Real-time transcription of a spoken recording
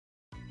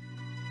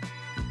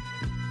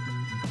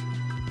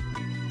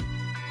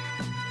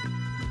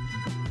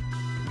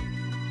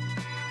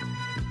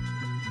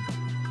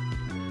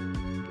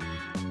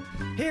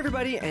Hey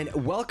everybody, and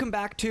welcome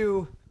back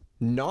to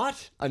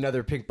not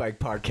another Pinkbike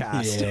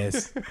podcast.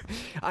 Yes.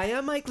 I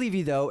am Mike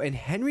Levy though, and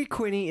Henry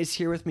Quinney is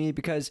here with me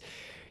because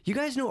you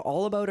guys know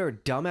all about our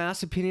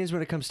dumbass opinions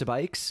when it comes to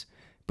bikes,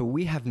 but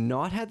we have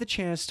not had the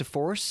chance to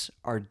force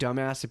our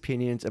dumbass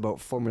opinions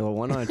about Formula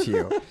One onto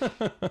you,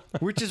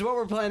 which is what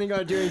we're planning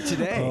on doing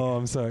today. Oh,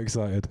 I'm so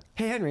excited.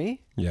 Hey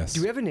Henry. Yes.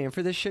 Do we have a name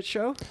for this shit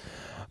show?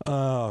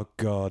 Oh,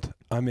 God.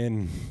 I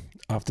mean,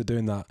 after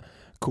doing that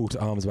call to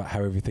arms about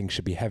how everything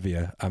should be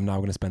heavier, I'm now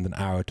going to spend an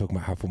hour talking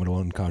about how Formula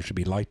One cars should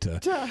be lighter.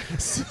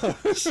 So,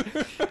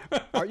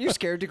 aren't you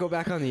scared to go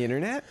back on the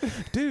internet?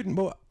 dude,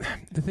 well,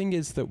 the thing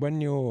is that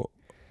when you're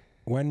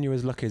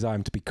as lucky as I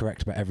am to be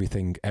correct about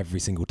everything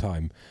every single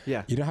time,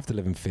 Yeah. you don't have to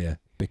live in fear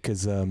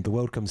because the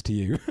world comes to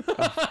you.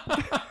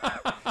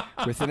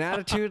 With an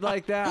attitude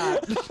like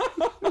that.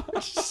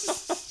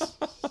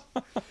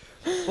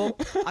 Well,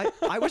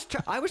 I was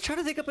trying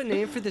to think up a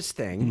name for this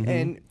thing,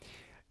 and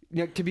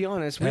you know, to be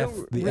honest, we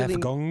don't really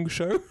F-Gong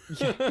show?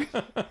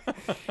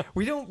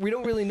 we don't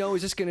really know.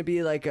 Is this going to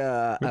be like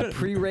a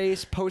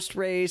pre-race,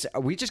 post-race? Are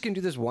we just going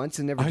to do this once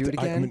and never do it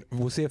again? I mean,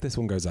 we'll see if this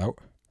one goes out.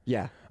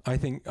 Yeah. I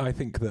think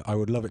that I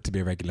would love it to be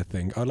a regular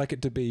thing. I'd like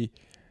it to be.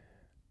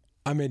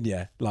 I mean,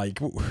 yeah,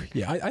 like,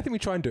 yeah. I think we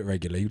try and do it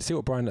regularly. See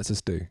what Brian lets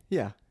us do.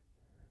 Yeah.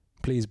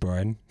 Please,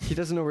 Brian. He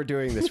doesn't know we're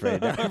doing this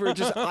right now.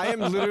 I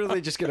am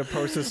literally just going to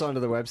post this onto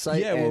the website.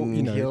 Yeah, well, and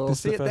you know, he'll this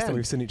is see the it first then. time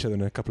we've seen each other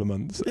in a couple of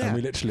months, Yeah.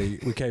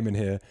 and we came in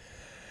here,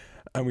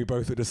 and we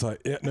both were just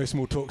like, yeah, no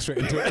small talk, straight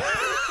into it.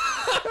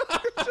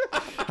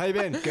 How you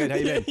been? Good. How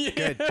you been? Yeah.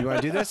 Good. You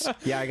want to do this?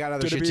 Yeah, I got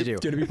other shit to do.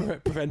 Do you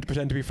want to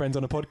pretend to be friends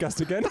on a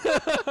podcast again?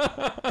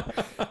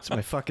 It's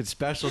my fucking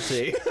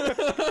specialty.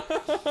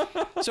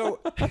 So,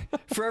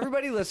 for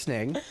everybody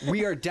listening,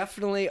 we are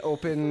definitely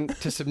open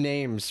to some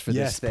names for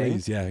Yes, this thing.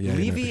 please. Yeah,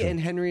 Levy for sure. and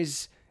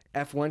Henry's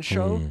F1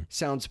 show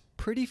sounds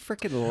pretty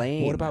freaking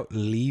lame. What about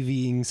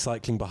leaving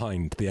cycling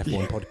behind the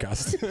F1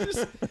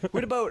 podcast?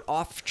 What about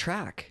off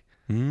track?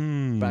 But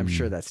I'm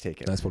sure that's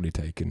taken. That's probably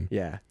taken.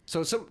 Yeah.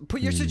 So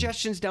put your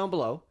suggestions down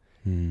below.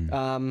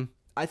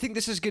 I think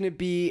this is going to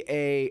be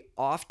a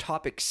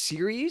off-topic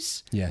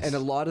series. Yes. And a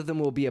lot of them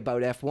will be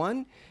about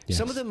F1. Yes.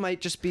 Some of them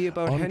might just be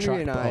about On Henry track,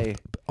 and but I.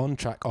 on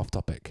track, off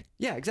topic.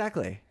 Yeah,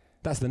 exactly.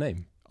 That's the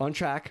name. On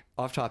track,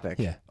 off topic.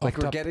 Yeah. Like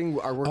Off we're getting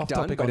our work off done,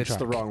 topic, but on it's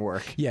the track. wrong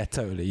work. Yeah,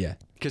 totally. Yeah.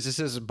 Because this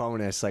is a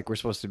bonus. Like we're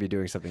supposed to be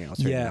doing something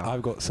else right Yeah, now.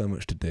 I've got so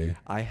much to do.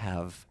 I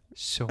have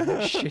so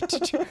much shit to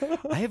do.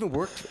 I haven't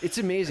worked. It's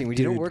amazing. We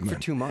didn't Dude, work for man.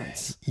 2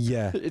 months.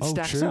 Yeah. It oh,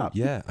 stacks true. up.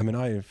 Yeah. I mean,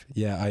 I've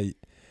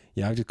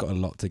just got a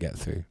lot to get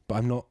through, but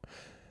I'm not.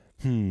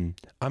 I'm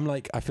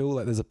like, I feel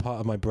like there's a part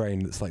of my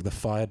brain that's like the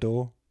fire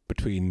door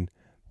between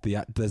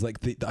there's like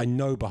I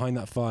know behind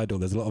that fire door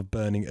there's a lot of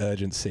burning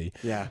urgency.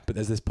 Yeah. But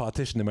there's this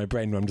partition in my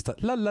brain where I'm just like,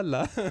 la la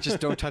la.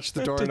 Just don't touch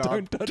the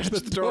doorknob. Don't touch the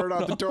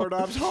doorknob. The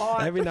doorknob's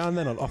hot. Every now and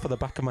then I'll offer the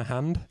back of my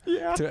hand.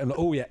 Yeah. To it and like,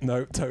 oh yeah,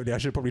 no, totally. I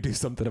should probably do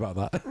something about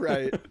that.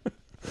 Right.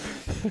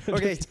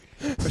 Okay.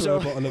 Throw So a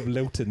bottle of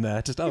Lilt in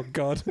there. Just, oh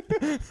God.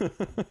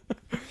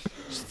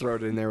 just throw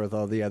it in there with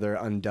all the other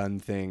undone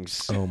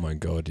things. Oh my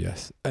God,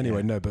 yes. Anyway,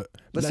 Yeah. no, but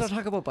Let's not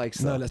talk about bikes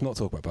though. No, let's not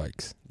talk about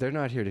bikes. They're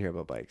not here to hear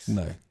about bikes.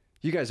 No.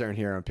 You guys aren't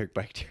here on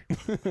Pinkbike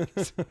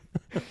too.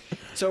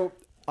 So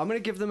I'm going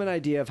to give them an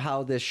idea of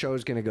how this show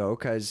is going to go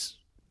because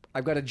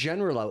I've got a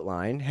general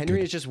outline. Henry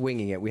Good. is just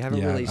winging it. We haven't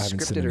Yeah, really I haven't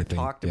seen scripted or anything.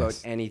 talked Yes.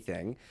 about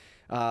anything.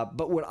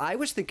 But what I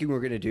was thinking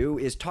we're going to do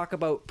is talk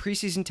about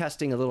preseason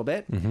testing a little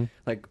bit.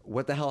 Like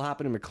what the hell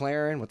happened to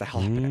McLaren, what the hell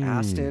happened to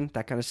Aston,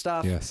 that kind of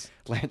stuff. Yes.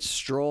 Lance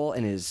Stroll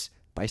and his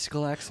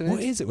bicycle accident.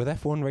 What is it with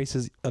F1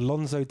 races?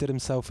 Alonso did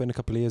himself in a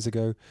couple of years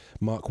ago.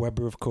 Mark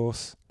Webber, of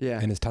course.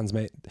 Yeah. In his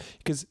Tasmania.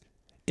 Because,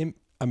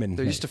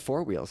 They're used to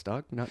 4 wheels,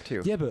 dog, not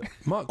 2. Yeah, but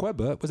Mark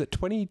Webber, was it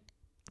 20...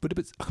 I can't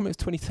remember if it was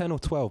 2010 or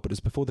 12, but it was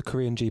before the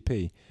Korean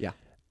GP. Yeah.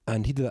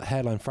 And he did that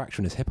hairline fracture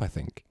in his hip, I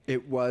think.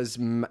 It was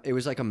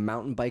like a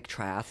mountain bike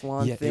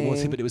triathlon thing. It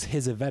was, but it was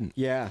his event.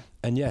 Yeah.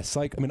 And yes,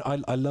 I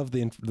love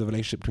the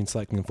relationship between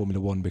cycling and Formula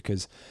One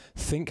because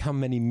think how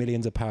many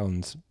millions of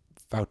pounds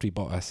Valtteri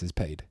Bottas is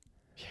paid.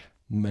 Yeah.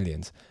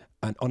 Millions.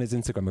 And on his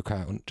Instagram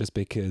account, just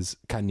because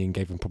Canyon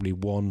gave him probably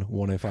one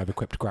 105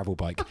 equipped gravel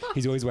bike,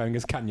 he's always wearing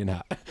his Canyon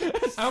hat.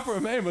 Alfa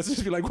Romeo must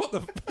just be like, what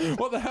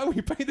the hell?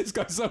 We paid this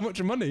guy so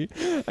much money,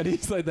 and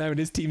he's like there in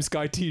his Team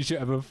Sky t-shirt,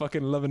 and I'm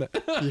fucking loving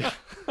it. Yeah.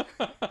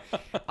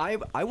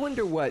 I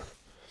wonder what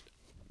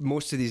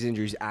most of these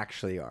injuries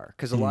actually are,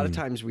 because a lot of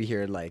times we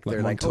hear like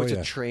they're like, oh, it's a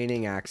Montoya.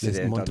 training accident.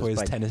 There's on this Montoya's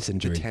bike. tennis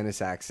injury. The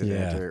tennis accident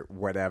Yeah. or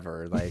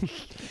whatever. Like,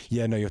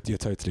 Yeah, no, you're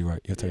totally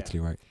right. You're totally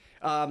right.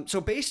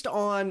 so based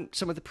on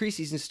some of the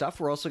preseason stuff,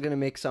 we're also going to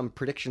make some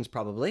predictions,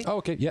 probably. Oh,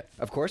 okay, yeah.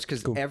 Of course,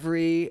 because Cool.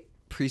 every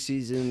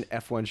preseason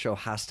F1 show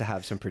has to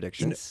have some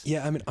predictions.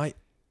 Yeah, I mean, I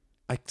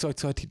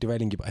keep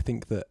derailing you, but I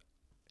think that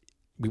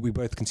we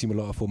both consume a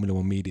lot of Formula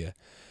One media,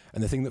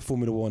 and the thing that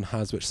Formula One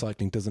has, which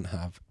cycling doesn't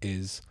have,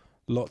 is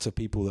lots of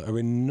people that are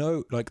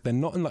they're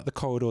not in like the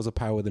corridors of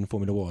power than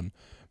Formula One,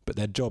 but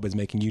their job is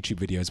making YouTube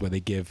videos where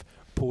they give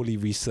poorly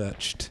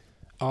researched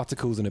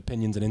articles and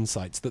opinions and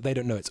insights that they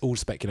don't know. It's all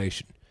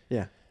speculation.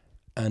 Yeah.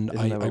 and Isn't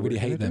I that what really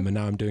we're hate gonna them, do? and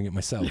now I'm doing it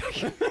myself.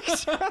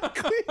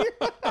 Exactly.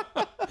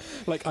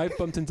 Like, I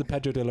bumped into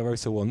Pedro de la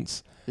Rosa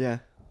once, Yeah.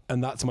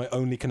 and that's my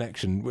only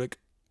connection. Like,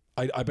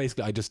 I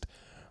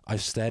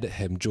stared at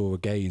him, draw a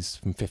gaze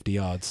from 50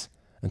 yards,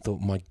 and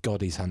thought, my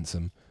God, he's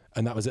handsome.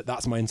 And that was it.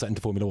 That's my insight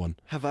into Formula One.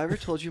 Have I ever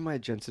told you my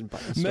Jenson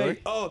Button story?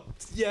 Mate, oh,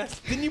 yes.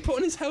 Didn't you put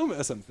on his helmet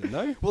or something,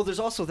 no? Well, there's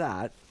also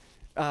that.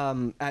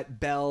 At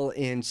Bell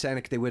in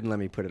Seneca, they wouldn't let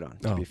me put it on,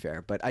 to be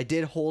fair. But I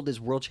did hold his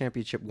world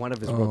championship, one of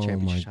his world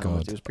championship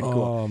helmets. It was pretty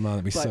cool. Oh, man,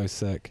 that'd be But so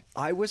sick.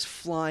 I was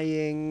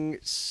flying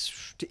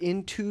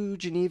into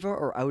Geneva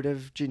or out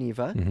of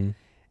Geneva,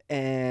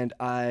 and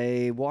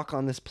I walk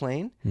on this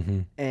plane,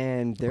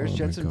 and there's Oh, my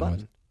Jenson God.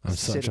 Button. I'm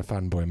such a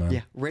fanboy, man.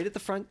 Yeah, right at the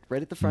front,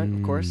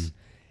 of course.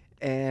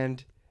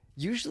 And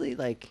usually,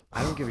 like,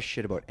 I don't give a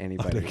shit about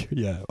anybody.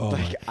 Yeah. Oh,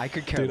 Like, I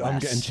could care dude, less. I'm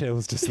getting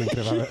chills just thinking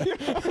about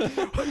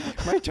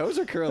it. My toes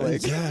are curling.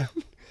 Yeah.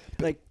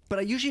 Like, but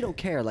I usually don't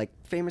care. Like,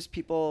 famous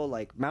people,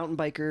 like mountain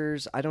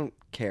bikers, I don't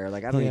care.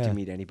 Like, I don't need to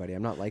meet anybody.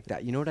 I'm not like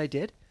that. You know what I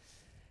did?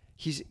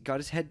 He's got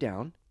his head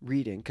down,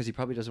 reading, because he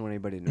probably doesn't want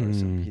anybody to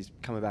notice him. He's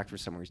coming back from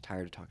somewhere. He's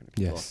tired of talking to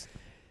people. Yes.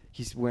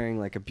 He's wearing,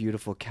 like, a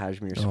beautiful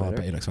cashmere Oh, I sweater.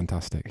 bet he looks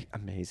fantastic.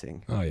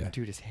 Amazing. Oh, yeah.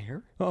 Dude, his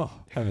hair? Oh,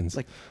 heavens.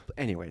 Like,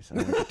 anyways.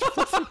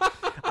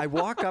 I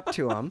walk up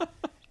to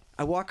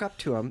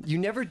him. You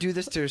never do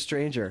this to a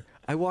stranger.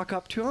 I walk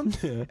up to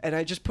him, and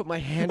I just put my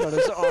hand on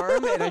his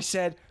arm, and I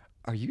said,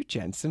 "Are you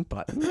Jenson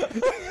Button?"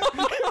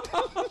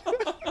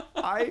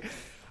 I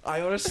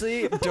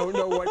honestly don't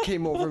know what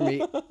came over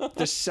me.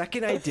 The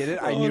second I did it,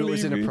 I knew it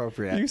was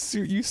inappropriate. You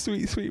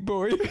sweet, sweet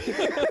boy.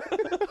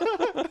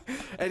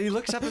 And he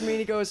looks up at me and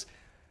he goes,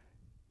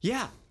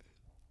 "Yeah."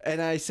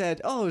 And I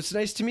said, "Oh, it's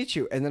nice to meet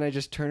you." And then I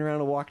just turned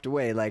around and walked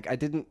away. Like, I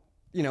didn't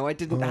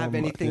have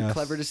anything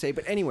clever to say.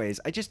 But anyways,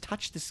 I just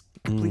touched this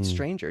complete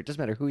stranger. It doesn't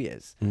matter who he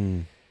is.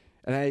 And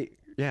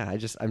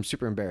I'm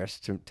super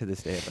embarrassed to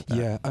this day about that.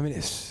 Yeah, I mean,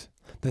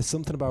 there's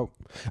something about,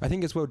 I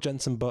think as well,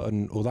 Jenson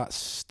Button, or that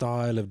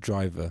style of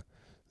driver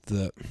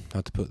that,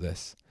 how to put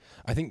this,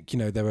 I think,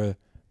 there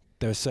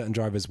are certain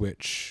drivers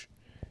which,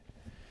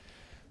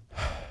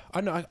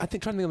 I don't know, I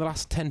think trying to think of the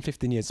last 10,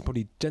 15 years, it's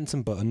probably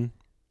Jenson Button,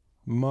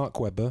 Mark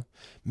Webber,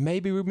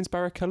 maybe Rubens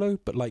Barrichello,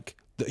 but like,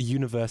 that are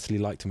universally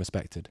liked and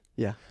respected.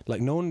 Yeah.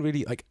 Like, no one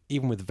really, like,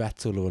 even with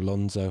Vettel or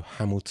Alonso,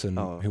 Hamilton,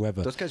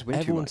 whoever. Those guys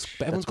win too much.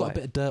 But everyone's got a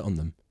bit of dirt on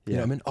them. You know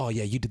what I mean? Oh,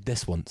 yeah, you did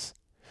this once.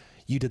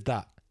 You did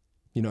that.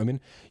 You know what I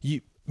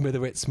mean?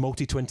 Whether it's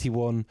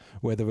multi-21,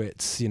 whether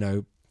it's,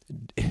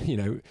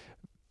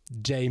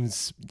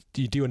 James,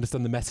 do you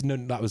understand the message? No,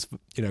 that was,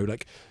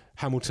 like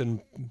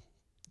Hamilton,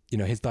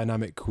 his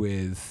dynamic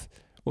with,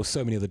 well,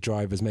 so many other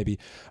drivers, maybe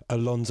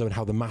Alonso and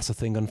how the Massa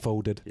thing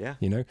unfolded. Yeah.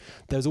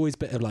 There's always a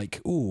bit of like,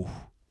 ooh,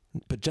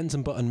 but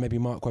Jenson Button, maybe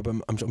Mark Webber,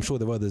 I'm sure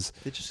there were others.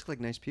 They just look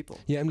like nice people.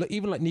 Yeah, and like,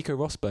 even like Nico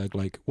Rosberg,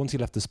 like once he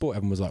left the sport,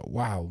 everyone was like,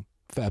 wow,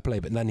 fair play.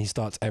 But then he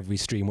starts every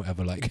stream,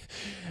 whatever, like,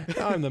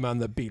 I'm the man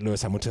that beat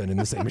Lewis Hamilton in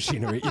the same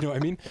machinery. You know what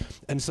I mean?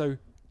 And so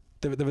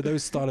there were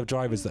those style of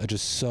drivers that are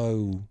just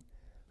so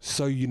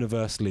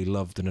universally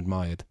loved and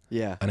admired.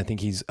 Yeah. And I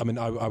think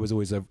I was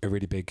always a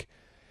really big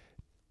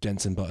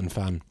Jenson Button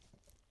fan.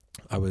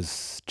 I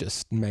was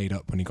just made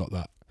up when he got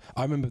that.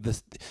 I remember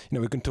this, we're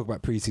going to talk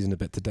about pre-season a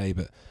bit today,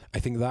 but I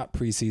think that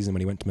pre-season when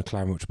he went to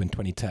McLaren, which was in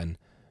 2010,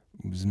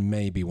 was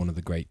maybe one of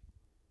the great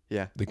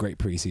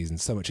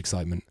pre-seasons. So much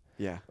excitement.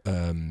 Yeah.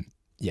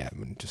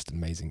 Just an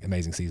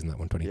amazing season, that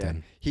one, 2010.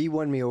 Yeah. He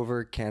won me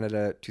over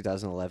Canada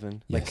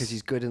 2011. Like, because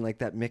he's good in like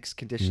that mixed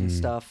condition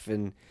stuff,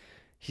 and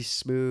he's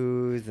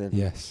smooth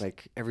and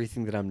like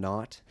everything that I'm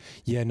not.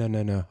 Yeah,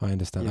 no, I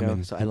understand. I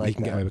mean, so I like he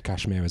can get away with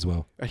cashmere as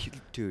well.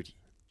 Dude, he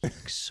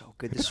looks so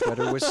good. The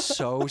sweater was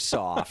so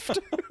soft.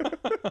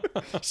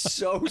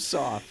 So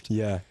soft.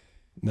 Yeah.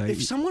 No,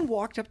 if someone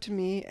walked up to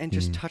me and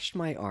just touched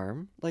my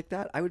arm like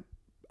that,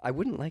 I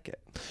wouldn't like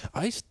it.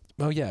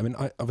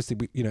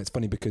 Obviously, it's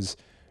funny because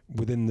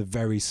within the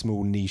very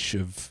small niche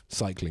of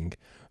cycling,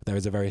 there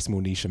is a very small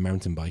niche of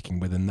mountain biking.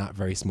 Within that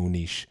very small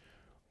niche,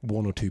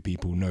 one or two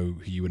people know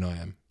who you and I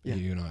am. Yeah.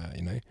 You and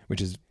I are,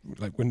 which is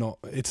like,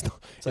 it's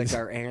like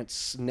our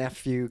aunt's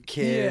nephew,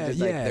 kid,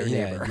 their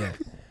neighbor. Yeah.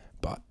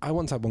 But I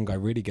once had one guy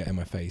really get in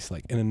my face,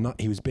 like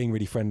he was being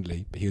really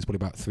friendly, but he was probably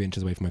about 3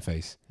 inches away from my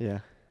face. Yeah.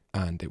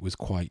 And it was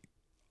quite,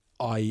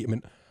 I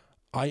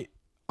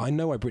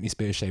know why Britney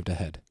Spears shaved her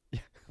head.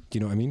 Yeah. Do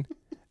you know what I mean?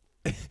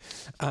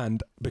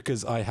 And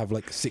because I have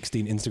like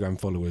 16 Instagram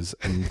followers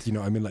and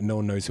like no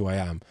one knows who I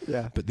am.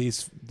 Yeah. But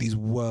these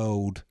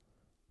world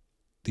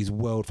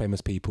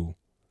famous people,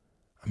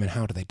 I mean,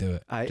 how do they do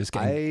it?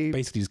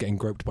 Basically just getting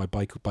groped by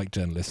bike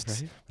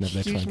journalists. Right?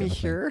 Excuse me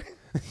here.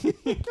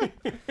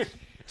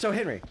 So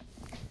Henry,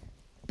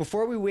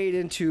 before we wade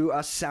into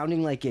us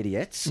sounding like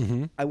idiots,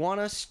 I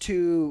want us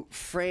to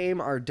frame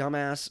our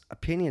dumbass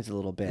opinions a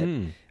little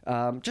bit,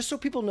 just so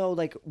people know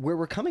like where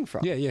we're coming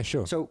from. Yeah,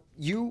 sure. So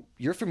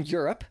you're from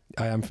Europe.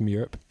 I am from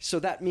Europe. So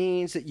that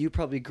means that you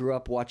probably grew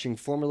up watching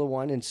Formula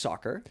One and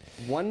soccer.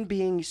 One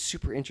being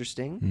super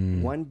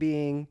interesting, one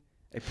being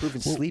a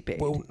proven sleep aid.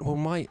 Well,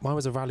 mine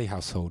was a rally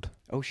household.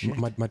 Oh shit.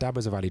 My dad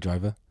was a rally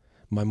driver.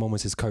 My mom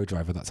was his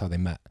co-driver. That's how they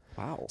met.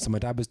 Wow. So my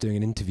dad was doing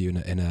an interview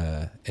in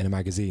a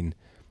magazine,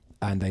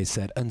 and they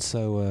said, "And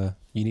so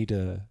you need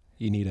a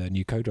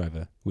new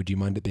co-driver. Would you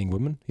mind it being a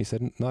woman?" He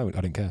said, "No,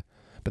 I don't care."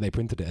 But they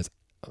printed it as,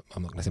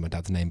 I'm not going to say my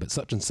dad's name, but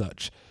such and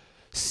such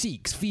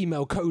seeks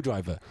female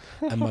co-driver.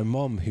 And my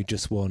mom, who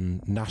just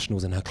won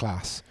nationals in her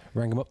class,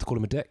 rang him up to call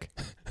him a dick.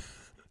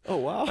 Oh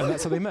wow. And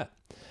that's how they met.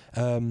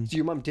 So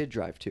your mum did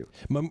drive too?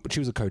 Mum, she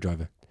was a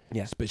co-driver.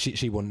 Yes. But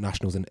she won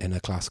nationals in her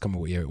class. I can't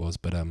remember what year it was,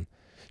 but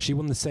she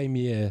won the same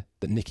year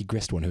that Nicky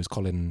Grist won, who was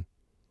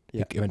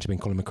eventually being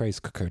Colin McRae's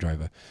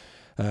co-driver.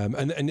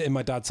 And in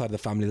my dad's side of the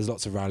family, there's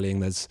lots of rallying.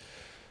 There's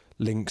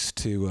links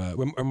to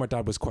when my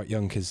dad was quite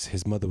young,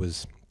 his mother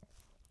was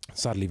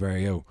sadly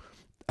very ill,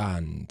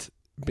 and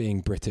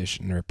being British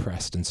and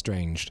repressed and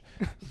estranged,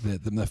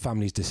 the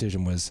family's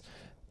decision was,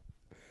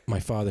 my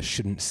father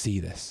shouldn't see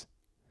this.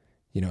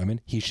 You know what I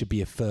mean? He should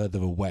be further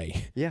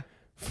away. Yeah.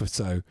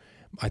 So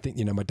I think,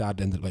 my dad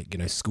ended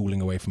up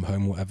schooling away from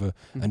home, whatever,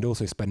 and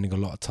also spending a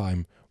lot of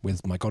time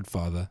with my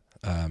godfather,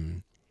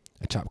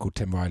 a chap called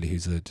Tim Riley,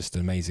 who's just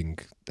an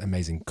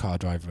amazing car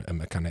driver and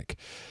mechanic.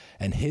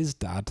 And his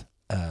dad,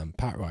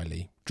 Pat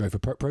Riley, drove a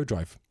pro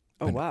drive.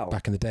 Oh, wow.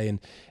 Back in the day.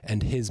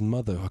 And his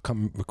mother, I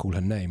can't recall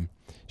her name,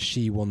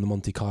 she won the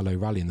Monte Carlo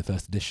Rally in the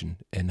first edition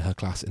in her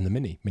class in the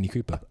Mini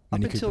Cooper. Up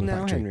Mini until Cooper now,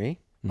 factory. Henry,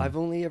 I've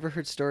only ever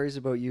heard stories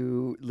about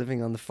you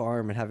living on the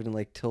farm and having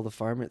to till the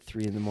farm at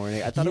 3 a.m.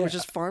 I thought it was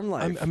just farm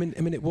life. I mean,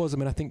 it was. I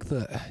mean, I think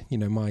that,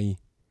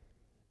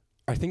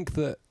 I think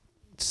that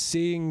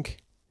seeing,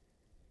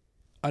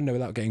 I don't know,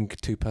 without getting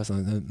too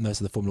personal,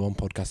 most of the Formula One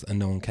podcast and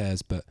no one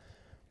cares, but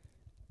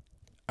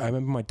I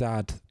remember my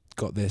dad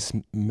got this,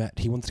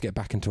 he wanted to get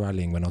back into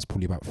rallying when I was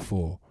probably about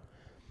 4.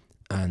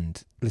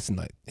 And listen,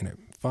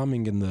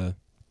 farming in the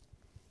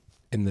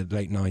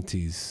late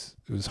 90s,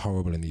 it was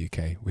horrible in the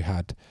UK. We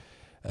had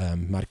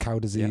mad cow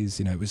disease,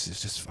 it was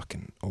just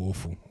fucking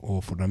awful.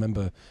 And I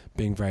remember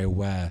being very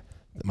aware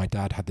that my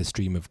dad had this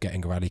dream of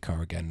getting a rally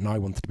car again, and I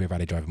wanted to be a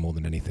rally driver more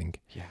than anything.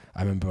 Yeah.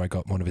 I remember I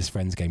got one of his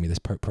friends gave me this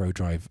pro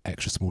drive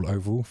extra small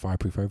overall,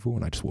 fireproof overall,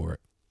 and I just wore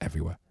it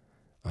everywhere.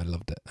 I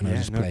loved it. And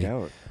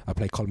I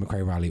play Colin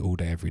McRae rally all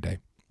day, every day.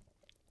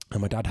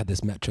 And my dad had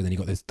this Metro, then he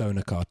got this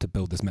donor car to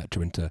build this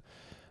Metro into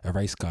a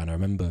race car. And I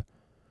remember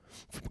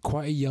from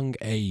quite a young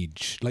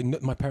age,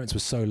 my parents were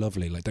so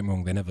lovely, don't get me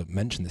wrong, they never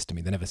mentioned this to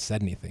me, they never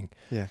said anything.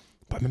 Yeah.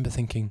 But I remember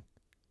thinking,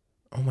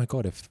 oh my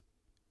God,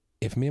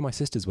 if me and my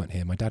sisters went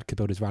here, my dad could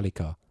build his rally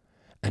car,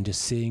 and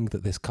just seeing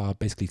that this car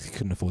basically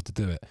couldn't afford to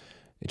do it,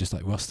 it just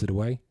rusted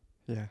away.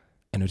 Yeah.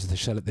 And it was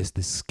just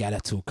this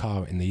skeletal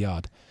car in the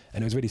yard,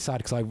 and it was really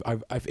sad because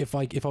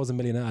if I was a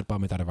millionaire, I'd buy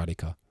my dad a rally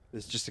car.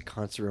 It's just a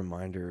constant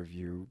reminder of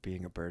you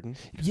being a burden.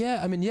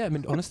 Yeah, I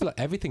mean, honestly,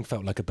 everything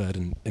felt like a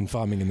burden in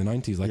farming in the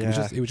 90s.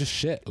 It was just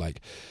shit.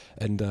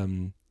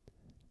 And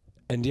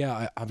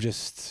yeah, I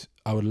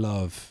would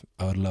love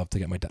to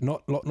get my dad.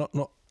 Not.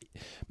 The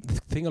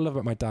thing I love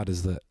about my dad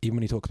is that even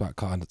when he talks about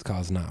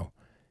cars now,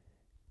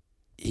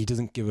 he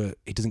doesn't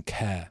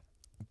care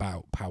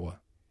about power.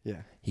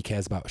 Yeah, he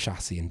cares about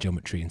chassis and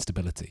geometry and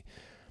stability.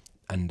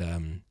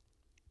 And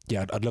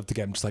yeah, I'd love to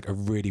get him just a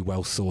really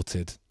well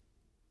sorted,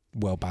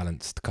 well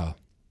balanced car.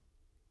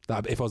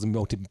 That if I was a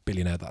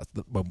multi-billionaire,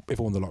 if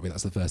I won the lottery,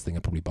 that's the first thing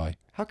I'd probably buy.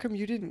 How come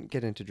you didn't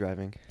get into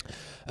driving?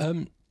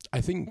 I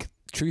think,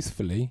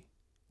 truthfully,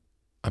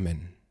 I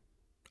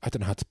don't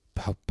know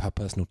how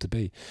personal to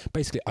be.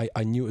 Basically,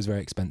 I knew it was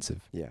very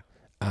expensive. Yeah.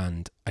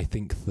 And I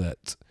think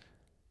that,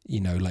 we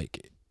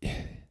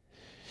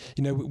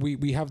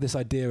have this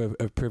idea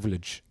of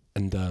privilege,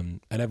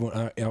 and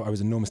everyone. I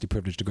was enormously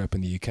privileged to grow up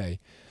in the UK,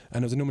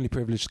 and I was enormously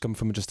privileged to come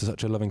from just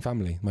such a loving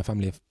family. My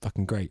family are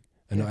fucking great,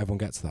 and not everyone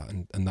gets that,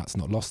 and that's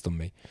not lost on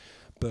me.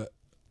 But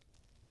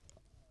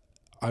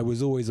I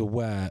was always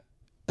aware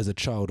as a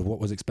child of what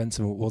was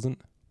expensive and what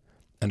wasn't,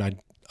 and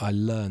I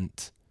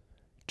learnt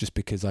just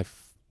because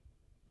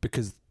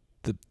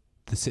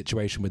the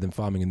situation within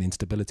farming and the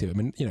instability of it.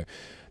 Then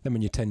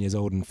when you're 10 years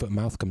old and foot and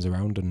mouth comes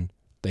around and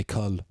they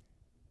cull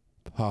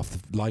half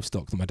the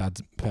livestock that my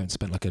dad's parents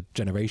spent a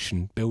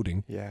generation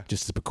building,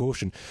 just as a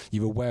precaution,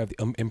 you're aware of the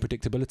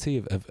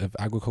unpredictability of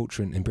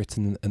agriculture in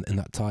Britain in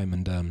that time.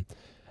 And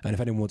if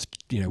anyone wants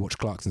to watch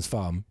Clarkson's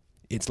Farm,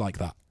 it's like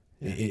that.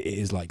 It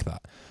is like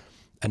that.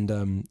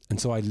 And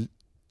so I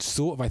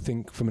sort of, I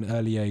think from an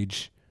early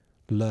age,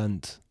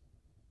 learnt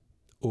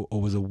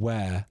or was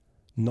aware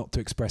not to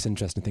express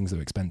interest in things that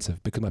were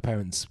expensive, because my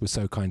parents were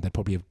so kind, they'd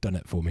probably have done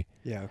it for me.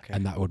 Yeah, okay.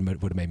 And that would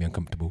have made me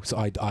uncomfortable. So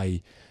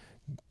I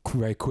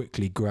very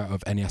quickly grew out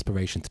of any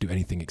aspiration to do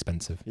anything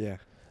expensive. Yeah.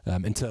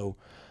 Until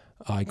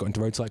I got into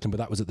road cycling, but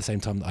that was at the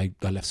same time that I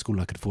left school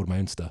and I could afford my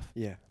own stuff.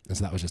 Yeah. And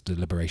so that was just a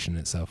liberation in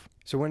itself.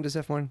 So when does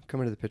F1 come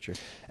into the picture?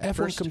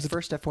 First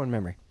F1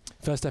 memory.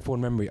 First F1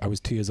 memory, I was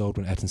 2 years old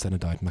when Ayrton Senna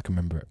died, and I can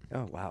remember it.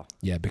 Oh, wow.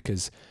 Yeah,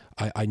 because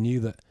I knew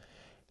that.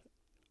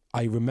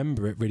 I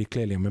remember it really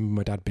clearly. I remember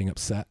my dad being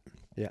upset.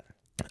 Yeah.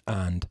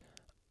 And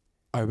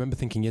I remember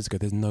thinking years ago,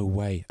 there's no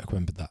way I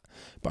remembered that.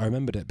 But I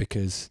remembered it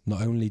because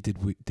not only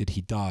did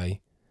he die,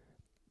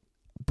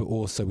 but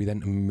also we then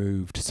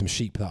moved some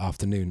sheep that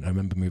afternoon. I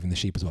remember moving the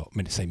sheep as well. I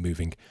mean, to say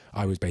moving,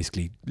 I was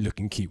basically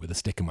looking cute with a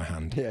stick in my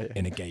hand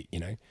in a gate, you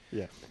know.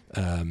 Yeah.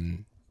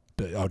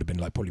 But I would have been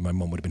like, probably my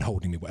mum would have been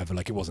holding me, whatever.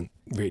 Like, it wasn't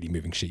really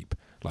moving sheep.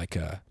 Like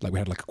we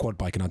had like a quad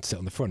bike and I'd sit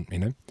on the front, you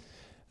know.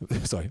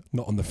 Sorry,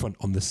 not on the front,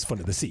 on the front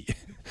of the seat.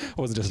 I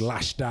wasn't just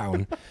lashed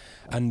down.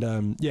 And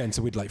and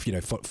so we'd like, you know,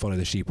 follow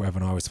the sheep wherever,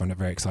 and I always found it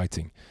very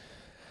exciting.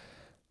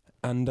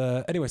 And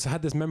anyway, so I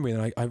had this memory,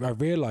 and I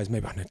realised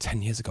maybe, I don't know,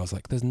 10 years ago, I was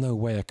like, there's no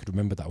way I could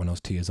remember that when I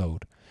was 2 years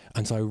old.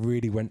 And so I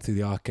really went through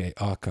the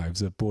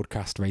archives of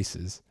broadcast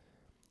races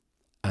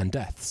and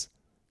deaths.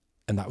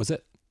 And that was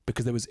it.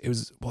 Because there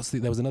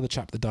was another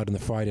chap that died on the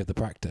Friday of the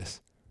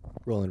practice.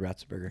 Roland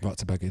Ratzenberger.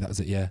 That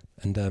was it, yeah.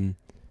 And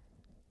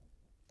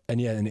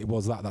it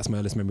was that's my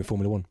earliest memory of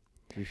Formula One.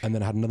 And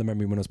then I had another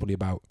memory when I was probably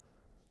about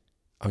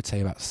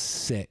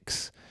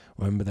 6.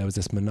 I remember there was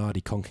this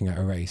Minardi conking out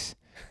a race,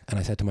 and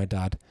I said to my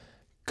dad,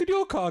 "Could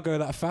your car go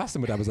that fast?"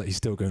 And my dad was like, "He's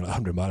still going like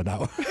 100 miles an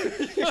hour."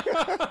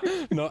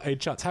 Not a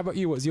chance. How about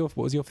you? What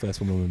was your first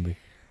Formula One memory?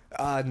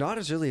 Not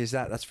as early as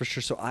that, that's for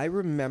sure. So I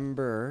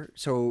remember,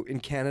 in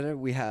Canada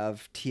we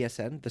have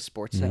TSN, the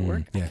sports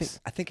network. Yes.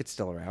 I think it's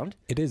still around.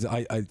 It is.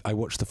 I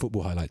watched the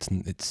football highlights,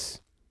 and it's...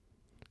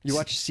 You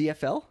watch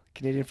CFL?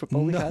 Canadian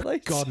Football League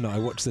highlights? God, no. I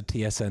watched the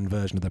TSN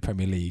version of the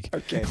Premier League.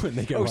 Okay. When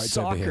they go right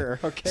over here.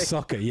 Okay.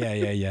 Soccer,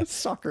 yeah.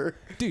 Soccer.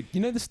 Dude,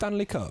 you know the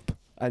Stanley Cup?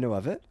 I know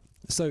of it.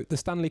 So the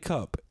Stanley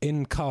Cup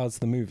in Cars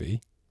the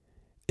movie,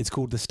 it's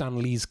called the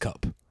Stanley's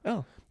Cup.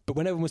 Oh. But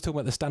when everyone was talking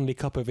about the Stanley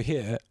Cup over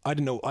here, I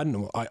didn't know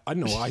what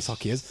ice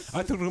hockey is.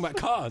 I thought we were talking about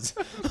cars.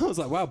 I was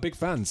like, wow, big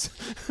fans.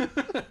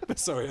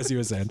 Sorry, as you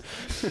were saying.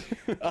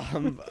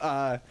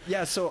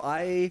 So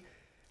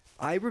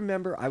I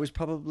remember I was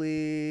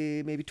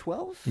probably maybe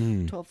 12,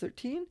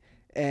 13,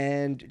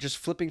 and just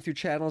flipping through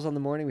channels on the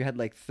morning. We had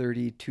like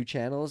 32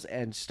 channels,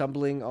 and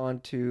stumbling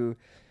onto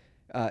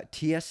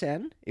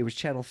TSN. It was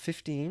channel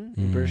 15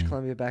 in British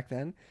Columbia back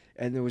then,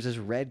 and there was this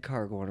red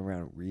car going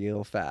around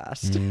real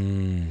fast.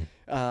 And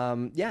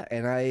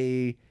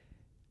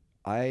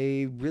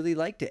I really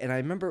liked it. And I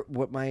remember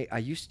what I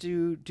used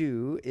to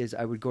do is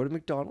I would go to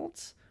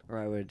McDonald's, or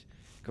I would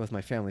go with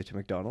my family to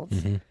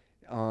McDonald's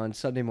on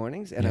Sunday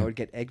mornings, and I would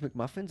get Egg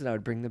McMuffins, and I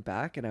would bring them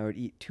back, and I would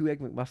eat 2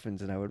 Egg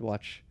McMuffins, and I would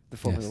watch the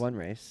Formula One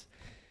race.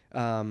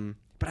 But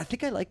I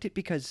think I liked it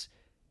because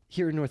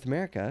here in North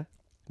America,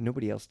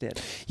 nobody else did.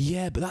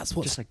 Yeah, but that's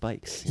what... Just like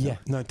bikes. Yeah,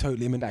 no,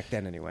 totally. I mean, back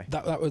then anyway.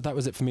 That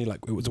was it for me. Like,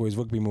 it was always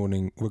rugby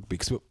morning,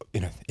 because,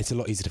 you know, it's a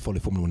lot easier to follow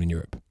Formula One in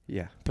Europe.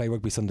 Yeah. Play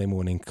rugby Sunday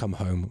morning, come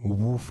home,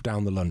 woof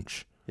down the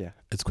lunch. Yeah.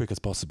 As quick as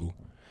possible.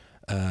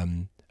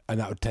 And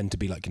that would tend to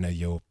be like, you know,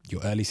 your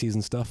early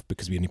season stuff,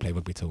 because we only play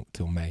rugby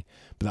till May.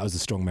 But that was a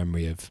strong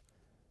memory of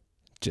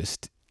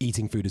just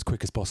eating food as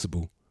quick as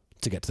possible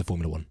to get to the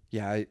Formula One.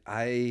 Yeah,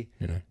 I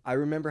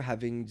remember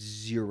having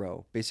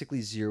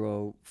basically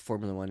zero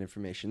Formula One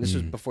information. This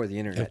was before the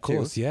internet, of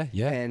course, too.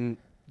 Yeah. And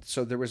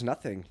so there was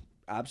nothing,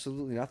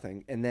 absolutely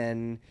nothing. And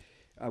then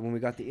when we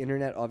got the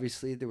internet,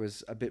 obviously there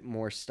was a bit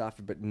more stuff,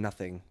 but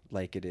nothing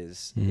like it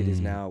is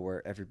now,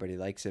 where everybody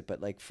likes it.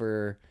 But like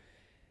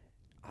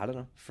I don't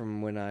know,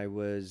 from when I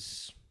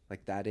was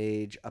like that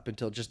age up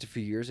until just a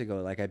few years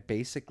ago, like I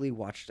basically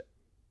watched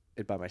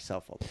it by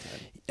myself all the time.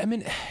 I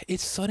mean,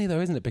 it's funny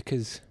though, isn't it?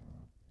 Because,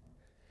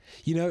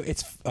 you know,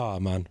 it's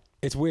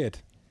weird.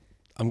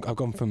 I've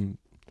gone from,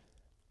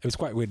 it was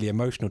quite weirdly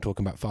emotional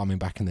talking about farming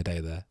back in the day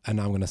there. And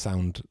now I'm going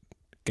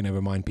to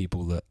remind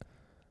people that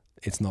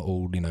it's not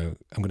all, you know,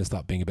 I'm going to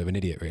start being a bit of an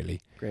idiot, really.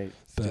 Great.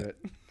 But, do it.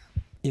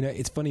 You know,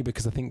 it's funny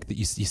because I think that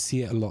you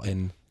see it a lot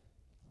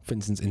for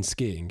instance, in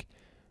skiing.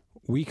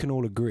 We can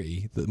all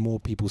agree that more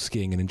people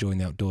skiing and enjoying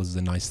the outdoors is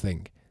a nice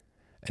thing.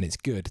 And it's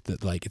good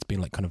that like it's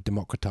been like kind of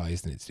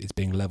democratized and it's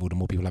being leveled and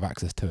more people have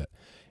access to it.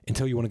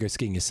 Until you want to go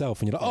skiing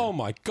yourself and you're like, oh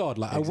my God,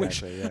 like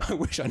exactly, I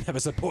wish I never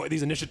supported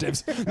these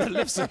initiatives. The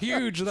lifts are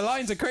huge, the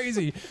lines are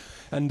crazy.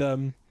 And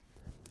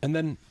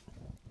then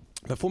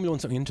but Formula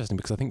One's something interesting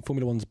because I think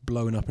Formula One's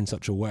blown up in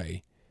such a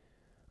way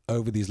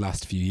over these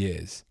last few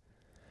years.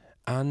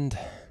 And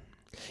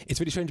it's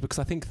really strange because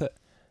I think that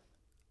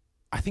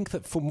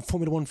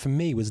Formula One for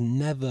me was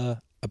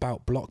never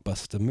about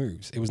blockbuster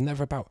moves. It was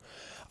never about.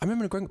 I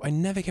remember growing up, I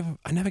never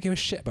gave a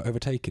shit about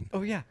overtaking.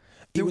 Oh yeah,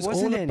 it was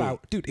all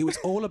about, dude. It was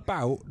all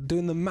about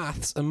doing the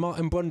maths and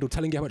Martin Brundle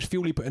telling you how much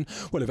fuel he put in.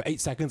 Well, over 8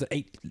 seconds at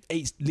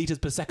 8 liters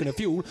per second of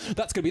fuel,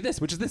 that's going to be this,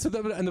 which is this,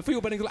 and the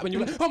fuel burning lap, and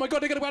you're like, oh my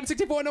God, they're going to go out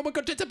 64, and oh my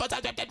God,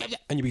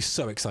 and you'd be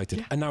so excited.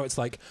 Yeah. And now it's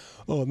like,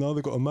 oh, now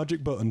they've got a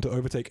magic button to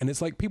overtake, and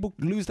it's like people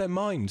lose their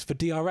minds for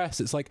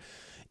DRS. It's like,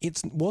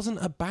 it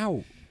wasn't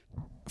about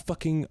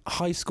fucking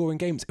high scoring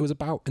games. It was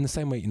about, in the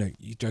same way, you know,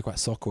 you joke about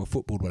soccer or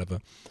football or whatever,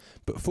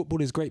 but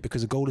football is great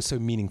because a goal is so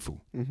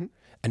meaningful and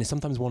it's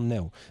sometimes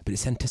 1-0, but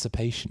it's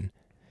anticipation,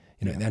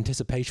 you know. The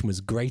anticipation was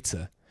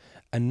greater,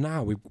 and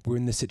now we're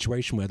in this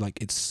situation where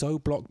like it's so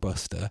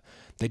blockbuster,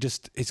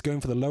 it's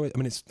going for the lower. I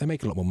mean, they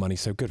make a lot more money,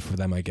 so good for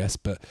them, I guess,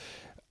 but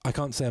I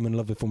can't say I'm in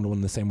love with Formula One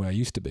in the same way I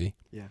used to be,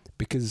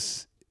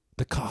 because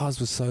the cars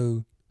were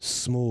so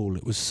small,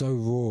 it was so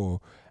raw.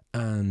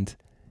 and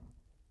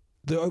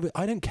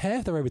I don't care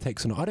if they're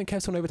overtakes or not. I don't care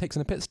if someone overtakes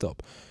in a pit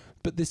stop.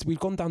 But we've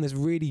gone down this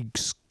really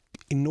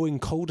annoying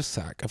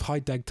cul-de-sac of high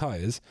deg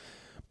tyres.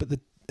 But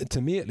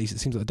to me, at least, it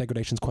seems like the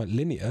degradation is quite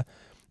linear.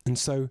 And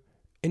so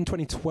in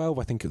 2012,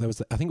 I think it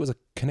was a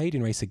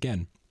Canadian race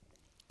again.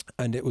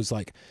 And it was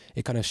like,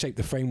 it kind of shaped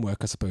the framework,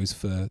 I suppose,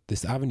 for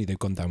this avenue they've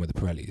gone down with the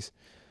Pirellis.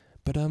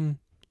 But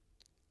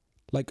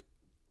like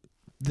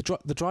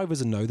the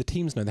drivers know, the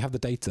teams know, they have the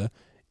data.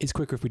 It's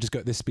quicker if we just go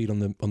at this speed on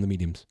the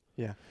mediums.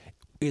 Yeah.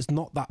 It's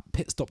not that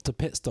pit stop to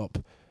pit stop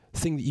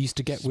thing that you used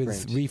to get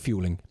with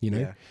refueling, you know?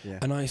 Yeah, yeah.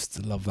 And I used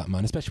to love that,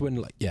 man, especially when,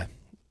 like, I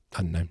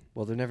don't know.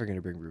 Well, they're never going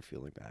to bring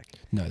refueling back.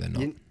 No, they're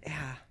not.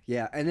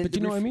 Yeah. And then but do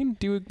you know what I mean?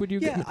 Would you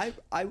get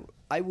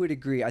I would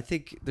agree. I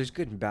think there's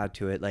good and bad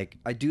to it. Like,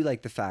 I do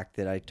like the fact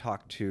that I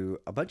talk to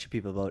a bunch of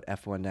people about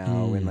F1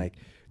 now, and like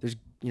there's,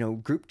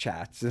 group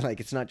chats, and like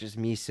it's not just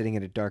me sitting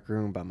in a dark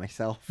room by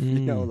myself,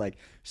 like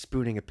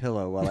spooning a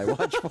pillow while I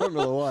watch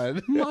Formula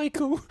One.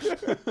 Michael.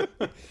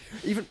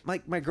 Even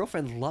my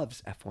girlfriend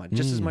loves F1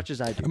 just as much as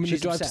I do. I mean,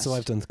 She's the Drive to obsessed.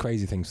 Survive done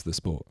crazy things for the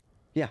sport.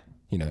 Yeah.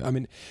 I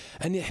mean,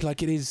 and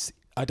like it is,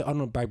 I'm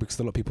not bad because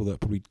a lot of people that are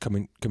probably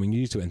coming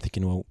new to it and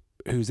thinking, well,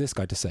 who's this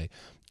guy to say?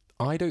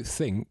 I don't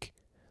think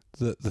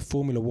that the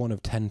Formula One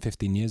of 10,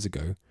 15 years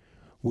ago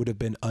would have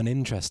been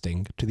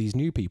uninteresting to these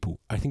new people.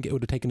 I think it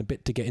would have taken a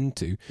bit to get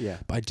into. Yeah.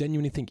 But I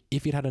genuinely think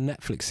if you'd had a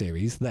Netflix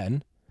series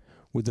then,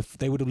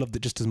 they would have loved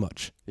it just as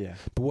much. Yeah.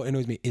 But what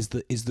annoys me is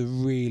the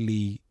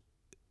really,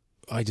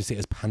 I just see it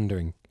as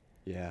pandering.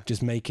 Yeah.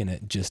 Just making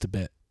it just a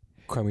bit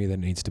crummier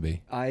than it needs to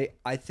be. I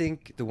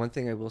think the one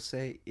thing I will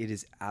say, it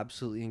is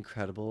absolutely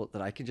incredible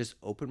that I can just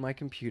open my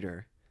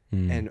computer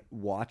and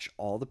watch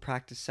all the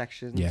practice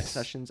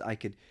sessions. I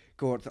could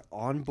go out to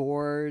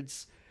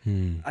onboards.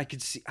 I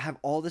could have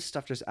all this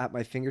stuff just at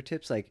my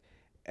fingertips. Like,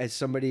 as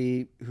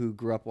somebody who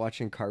grew up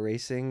watching car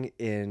racing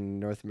in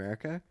North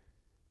America,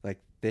 like,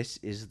 this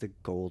is the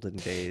golden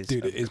days.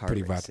 Dude, of it is car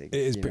pretty racing, rad.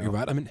 It is pretty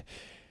rad. I mean,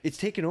 it's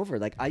taken over.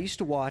 Like, I used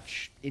to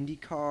watch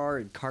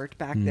IndyCar and kart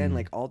back then,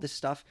 like all this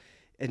stuff,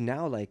 and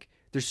now like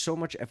there's so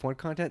much F1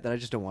 content that I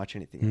just don't watch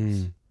anything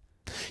else.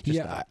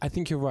 Yeah, I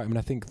think you're right. I mean,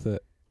 I think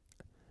that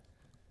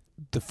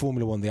the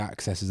Formula One, the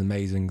access is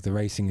amazing. The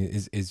racing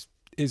is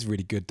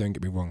really good. Don't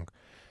get me wrong.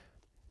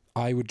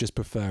 I would just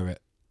prefer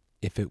it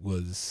if it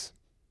was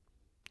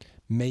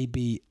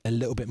maybe a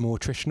little bit more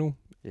attritional.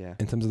 Yeah.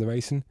 In terms of the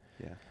racing.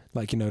 Yeah.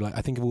 Like, like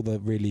I think of all the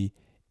really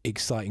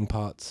exciting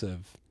parts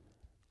of,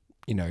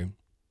 I don't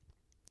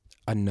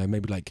know,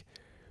 maybe like,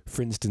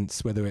 for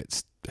instance, whether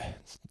it's,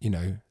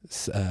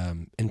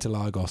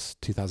 Interlagos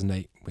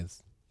 2008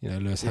 with,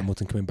 Lewis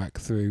Hamilton coming back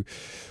through,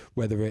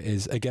 whether it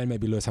is, again,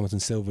 maybe Lewis Hamilton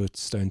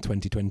Silverstone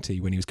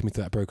 2020 when he was coming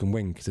through that broken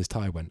wing because his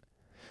tyre went.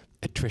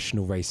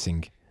 Attritional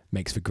racing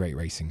makes for great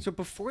racing. So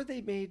before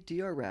they made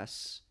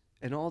DRS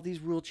and all these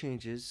rule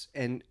changes,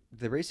 and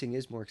the racing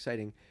is more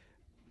exciting,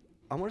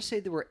 I want to say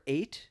there were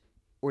 8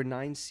 or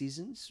 9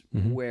 seasons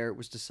where it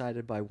was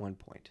decided by 1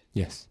 point.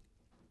 Yes.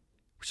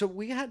 So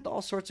we had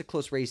all sorts of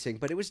close racing,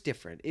 but it was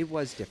different. It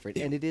was different,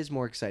 and it is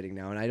more exciting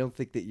now. And I don't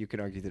think that you can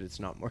argue that it's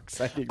not more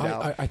exciting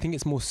now. I think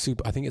it's more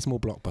super. I think it's more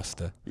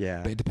blockbuster.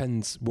 Yeah. But it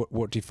depends.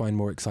 What do you find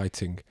more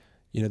exciting?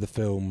 The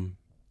film,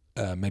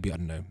 maybe I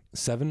don't know,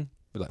 7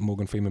 with like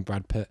Morgan Freeman,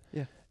 Brad Pitt.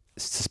 Yeah.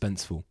 It's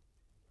suspenseful,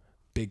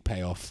 big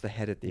payoff. It's the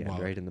head at the end,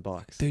 right in the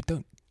box. Dude,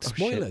 don't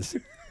spoilers.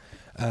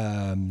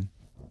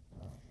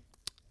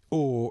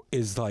 Or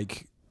is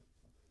like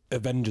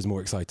Avengers more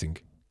exciting?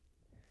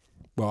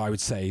 Well, I would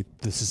say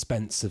the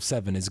suspense of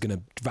 7 is going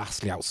to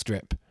vastly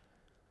outstrip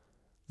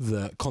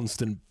the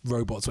constant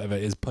robots, whatever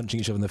it is,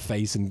 punching each other in the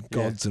face and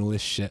gods and all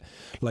this shit.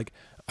 Like,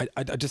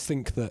 I just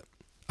think that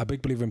I'm a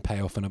big believer in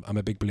payoff, and I'm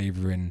a big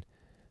believer in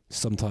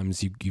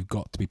sometimes you've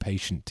got to be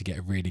patient to get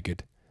a really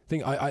good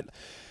thing.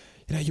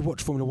 You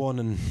watch Formula One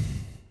and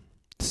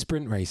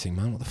sprint racing,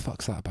 man. What the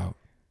fuck's that about?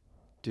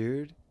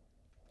 Dude,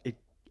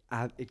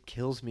 it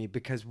kills me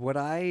because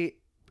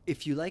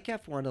if you like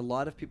F1, a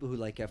lot of people who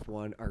like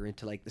F1 are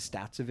into like the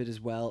stats of it as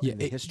well, and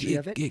the history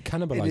of it. It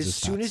cannibalizes. And as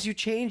soon as you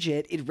change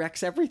it, it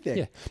wrecks everything.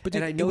 Yeah, but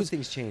I know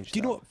things change. Do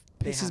you know what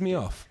pisses me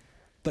off?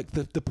 Like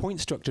the point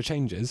structure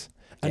changes,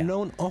 and no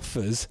one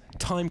offers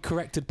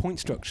time-corrected point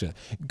structure.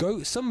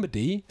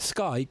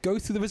 Sky, go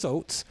through the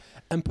results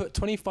and put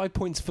 25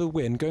 points for the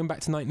win, going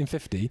back to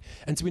 1950,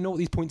 and so we know what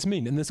these points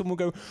mean. And then someone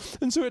will go,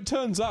 and so it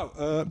turns out,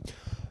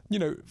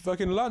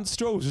 fucking Lance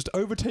Stroll's just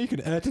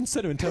overtaken Ayrton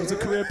Senna in terms of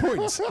career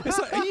points. It's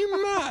like, are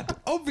you mad?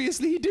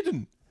 Obviously he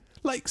didn't.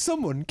 Like,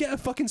 someone get a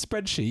fucking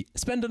spreadsheet,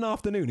 spend an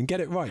afternoon and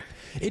get it right.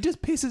 It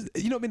just pisses,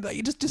 you know what I mean? Like,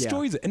 it just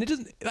destroys it, and it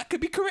doesn't. That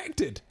could be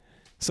corrected.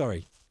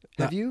 Sorry.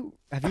 Have you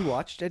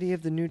watched any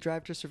of the new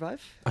Drive to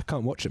Survive? I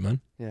can't watch it,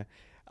 man. Yeah,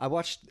 I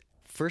watched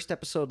first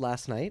episode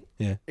last night.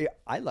 Yeah,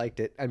 I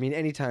liked it. I mean,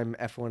 anytime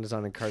F1 is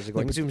on and cars are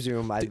going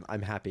zoom,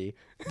 I'm happy.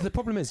 The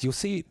problem is, you'll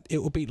see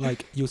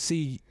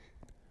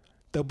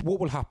what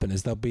will happen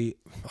is there'll be,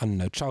 I don't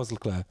know, Charles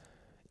Leclerc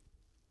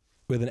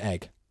with an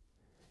egg.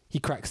 He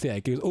cracks the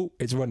egg. He goes, oh,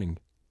 it's running.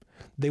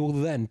 they will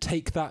then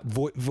take that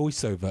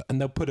voiceover and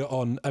they'll put it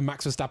on a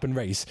Max Verstappen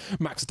race.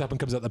 Max Verstappen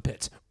comes out the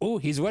pit. Oh,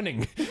 he's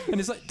running. And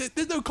it's like,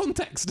 there's no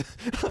context.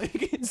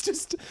 Like, it's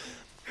just...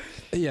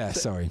 Yeah,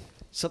 sorry.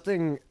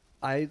 Something...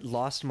 I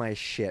lost my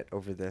shit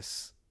over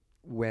this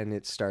when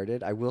it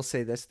started. I will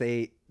say this.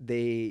 They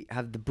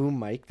have the boom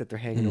mic that they're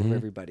hanging over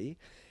everybody.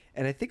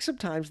 And I think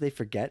sometimes they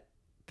forget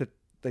that,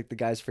 like, the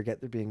guys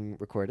forget they're being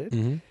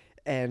recorded.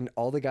 And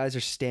all the guys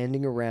are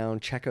standing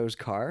around Checo's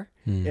car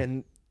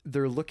and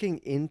they're looking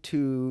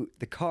into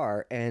the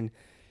car, and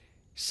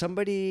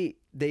somebody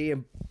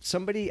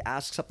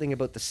asks something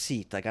about the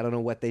seat. Like, I don't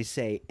know what they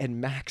say. And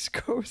Max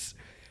goes,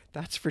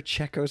 "That's for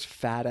Checo's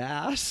fat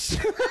ass."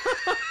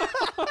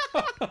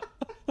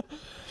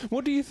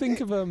 What do you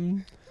think of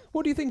Max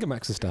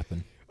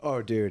Verstappen?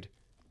 Oh, dude.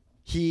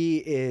 He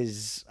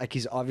is, like,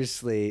 he's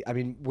obviously, I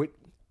mean,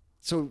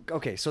 so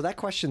that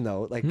question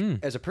though, like,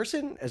 as a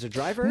person, as a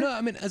driver? No,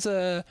 I mean,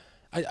 I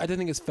don't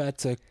think it's fair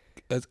to,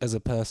 as a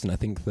person, I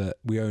think that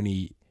we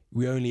only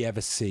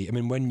ever see, I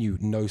mean, when you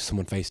know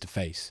someone face to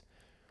face,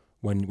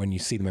 when you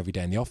see them every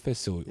day in the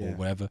office or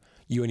whatever,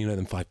 you only know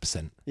them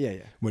 5%. Yeah.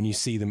 When you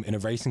see them in a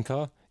racing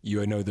car,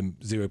 you know them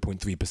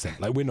 0.3%.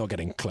 Like, we're not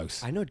getting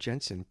close. I know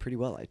Jenson pretty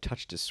well. I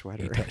touched his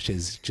sweater. He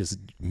touches just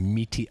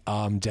meaty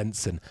arm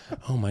Jenson.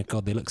 Oh my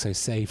God, they look so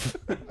safe.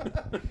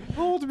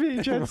 Hold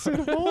me,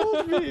 Jenson,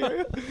 hold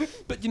me.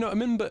 But you know what I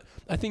mean? But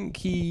I think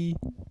he,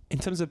 in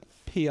terms of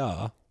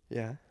PR,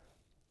 yeah,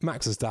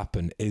 Max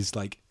Verstappen is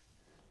like,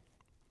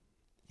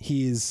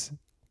 he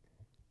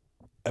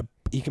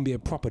can be a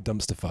proper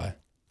dumpster fire.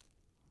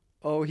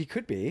 Oh, he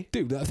could be.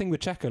 Dude, that thing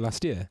with Checo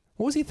last year.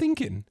 What was he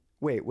thinking?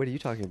 Wait, what are you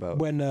talking about?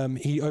 When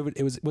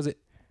was it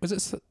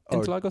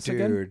Interlagos dude,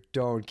 again? Dude,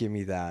 don't give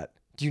me that.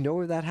 Do you know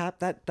where that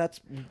happened?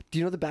 Do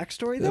you know the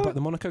backstory though? About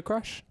the Monaco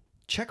crash?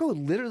 Checo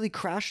literally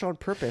crashed on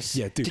purpose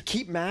to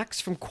keep Max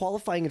from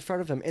qualifying in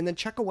front of him. And then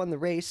Checo won the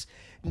race.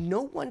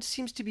 No one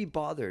seems to be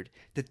bothered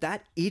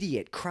that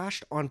idiot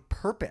crashed on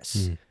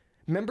purpose.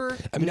 Remember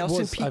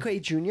Nelson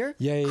Piquet Jr.?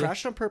 Yeah.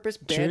 Crashed on purpose,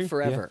 banned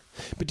forever.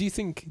 Yeah. But do you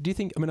think,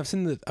 I mean, I've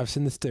seen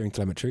the steering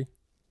telemetry.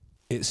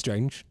 It's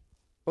strange.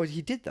 Oh,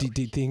 he did though.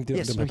 Do you think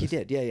yes, no, he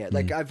did. Yeah.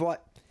 Like, I've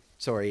watched...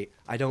 Sorry,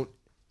 I don't...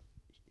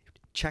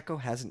 Checo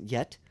hasn't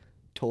yet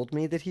told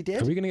me that he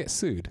did. Are we going to get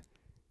sued?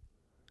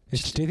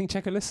 Do you think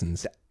Checo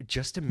listens?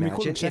 Just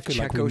imagine if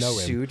Checo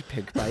sued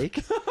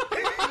Pinkbike.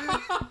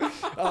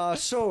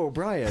 So,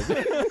 Brian.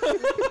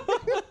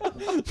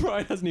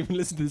 Brian hasn't even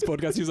listened to this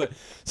podcast. He was like,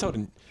 so,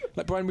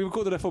 like, Brian, we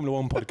recorded a Formula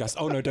One podcast.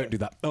 Oh, no, don't do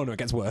that. Oh, no, it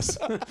gets worse.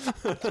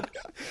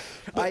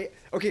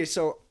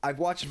 So I've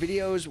watched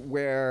videos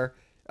where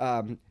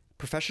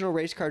professional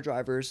race car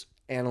drivers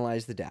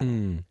analyze the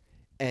data.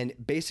 And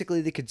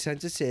basically the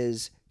consensus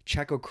is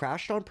Checo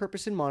crashed on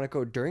purpose in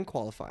Monaco during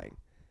qualifying.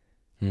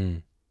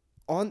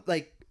 On,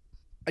 like,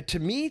 to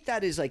me,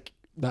 that is like,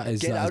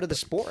 get out of the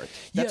sport.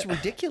 That's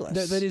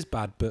ridiculous. That is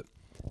bad, but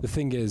the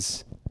thing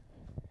is,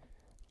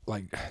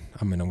 like,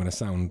 I mean, I'm going to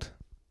sound...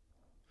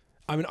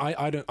 I mean,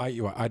 I don't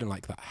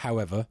like that.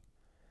 However,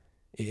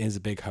 it is a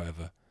big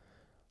however.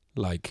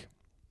 Like,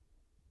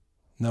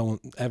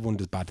 everyone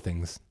does bad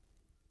things.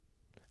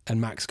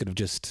 And Max could have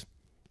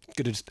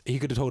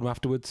told him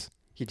afterwards.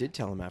 He did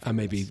tell him afterwards. And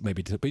maybe,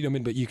 but you know what I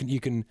mean. But you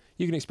can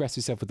express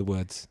yourself with the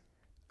words.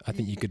 I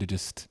think you could have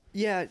just.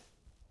 Yeah,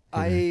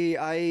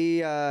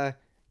 I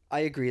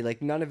agree.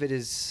 Like, none of it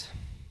is.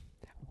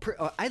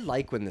 I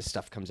like when this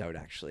stuff comes out,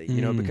 actually.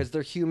 You know, because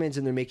they're humans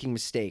and they're making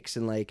mistakes,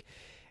 and like,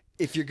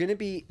 if you're gonna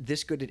be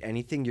this good at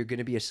anything, you're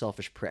gonna be a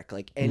selfish prick.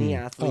 Like any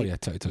athlete. Oh yeah,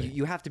 totally.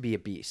 You have to be a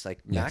beast. Like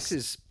Max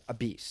is a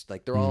beast.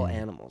 Like, they're all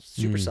animals.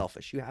 Super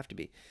selfish. You have to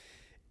be.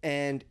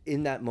 And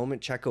in that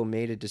moment, Checo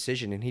made a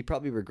decision, and he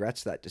probably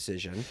regrets that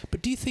decision.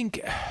 But do you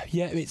think?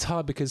 Yeah, it's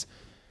hard because.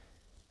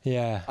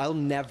 Yeah, I'll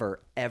never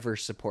ever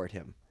support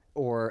him,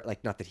 or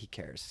like, not that he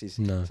cares. He's.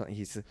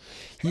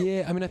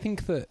 Yeah, I mean, I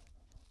think that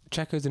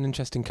Checo's an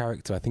interesting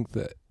character. I think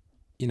that,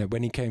 you know,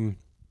 when he came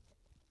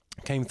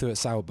through at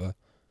Sauber,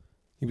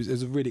 it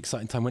was a really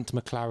exciting time. Went to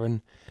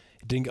McLaren,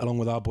 didn't get along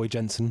with our boy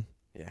Jenson.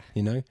 Yeah,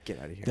 you know, get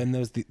out of here. Then there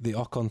was the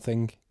Ocon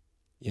thing.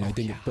 You know,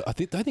 but I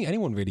don't think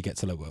anyone really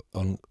gets on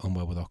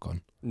well with Ocon.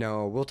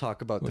 No, we'll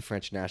talk about the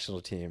French national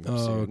team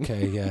soon.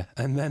 Okay, yeah.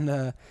 And then,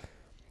 I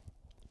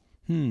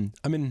mean,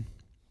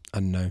 I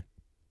don't know.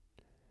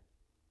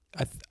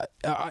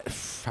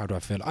 How do I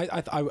feel?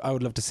 I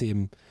would love to see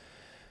him.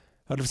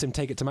 I'd love to see him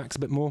take it to Max a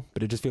bit more,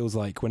 but it just feels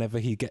like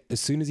as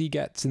soon as he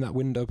gets in that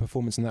window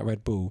performance in that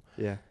Red Bull,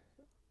 yeah,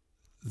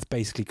 it's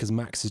basically because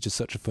Max is just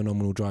such a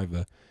phenomenal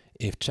driver.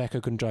 If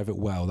Checo can drive it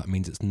well, that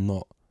means it's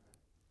not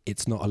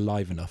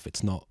alive enough.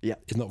 It's not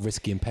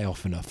risky and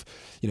payoff enough.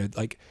 You know,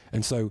 like,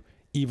 and so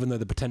even though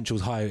the potential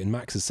is higher in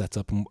Max's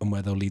setup and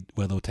where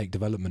they'll take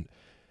development,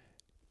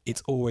 I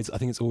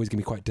think it's always going to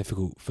be quite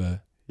difficult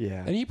for.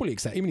 Yeah. And you probably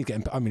accept, even he's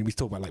getting, I mean, we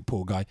talk about, like,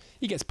 poor guy,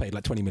 he gets paid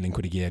like 20 million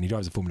quid a year and he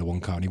drives a Formula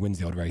One car and he wins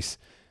the odd race.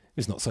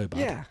 It's not so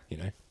bad. Yeah. You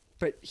know?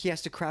 But he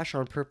has to crash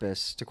on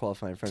purpose to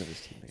qualify in front of his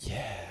teammate.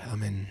 Yeah. I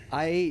mean.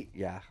 I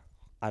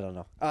don't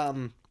know.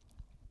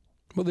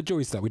 Well, the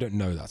jury's that we don't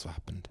know that's what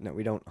happened. No,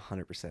 we don't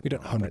 100%. We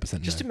don't 100% know.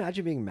 Just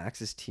imagine being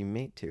Max's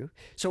teammate too.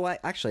 So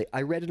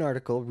I read an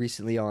article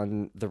recently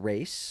on the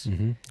race.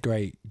 Mm-hmm.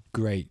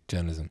 Great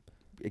journalism.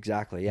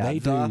 Exactly. Yeah. They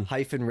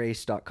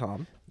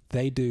The-race.com.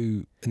 They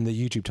do, and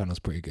the YouTube channel's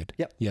pretty good.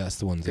 Yep. Yeah, that's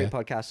the ones. Great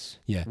podcasts.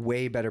 Yeah.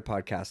 Way better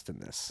podcast than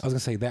this. I was gonna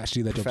say they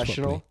actually do their jobs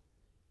properly.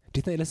 Do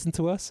you think they listen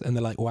to us and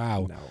they're like,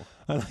 "Wow"? No.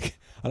 I like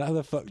how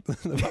the fact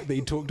that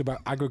he talked about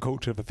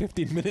agriculture for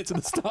 15 minutes at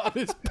the start of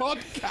his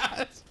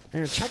podcast.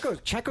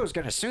 Checo's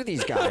gonna sue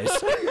these guys.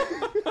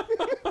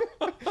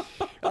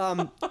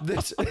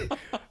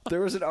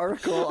 There was an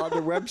article on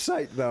the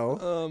website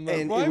though.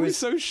 And why are we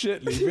so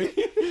shit,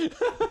 Levy?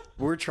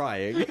 We're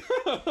trying.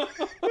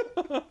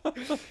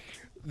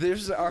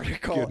 There's an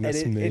article and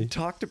it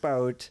talked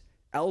about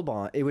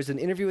Albon. It was an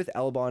interview with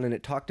Albon and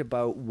it talked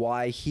about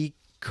why he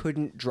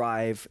couldn't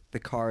drive the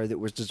car that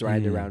was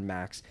designed around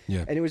Max.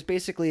 Yeah. And it was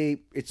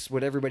basically, it's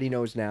what everybody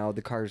knows now.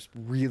 The car's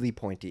really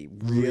pointy,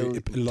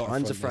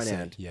 tons of front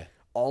end. Yeah.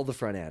 All the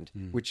front end,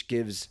 which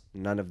gives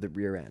none of the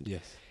rear end.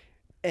 Yes.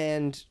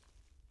 And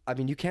I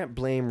mean, you can't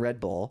blame Red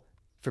Bull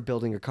for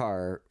building a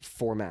car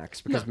for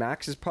Max because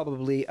Max is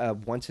probably a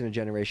once in a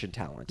generation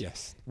talent.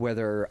 Yes.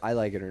 Whether I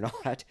like it or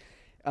not.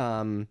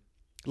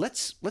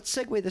 Let's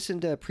segue this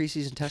into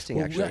preseason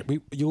testing.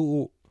 Actually,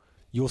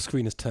 your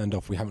screen is turned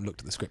off. We haven't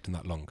looked at the script in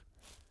that long.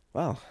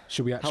 Wow.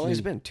 Should we actually? How long has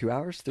it been? 2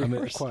 hours? 3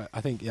 hours?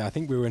 I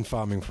think we were in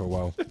farming for a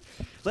while.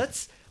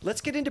 Let's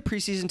get into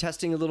preseason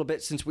testing a little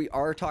bit since we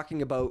are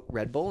talking about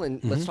Red Bull,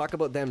 and let's talk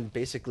about them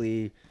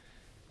basically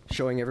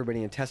showing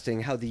everybody in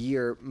testing how the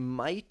year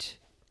might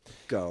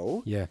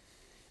go. Yeah.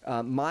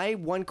 My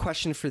one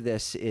question for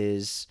this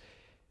is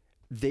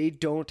they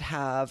don't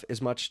have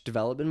as much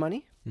development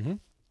money. Mm-hmm.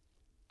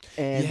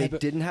 And they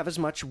didn't have as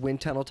much wind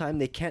tunnel time.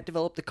 They can't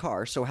develop the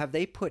car. So have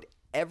they put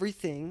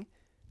everything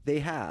they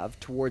have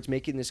towards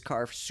making this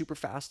car super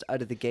fast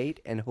out of the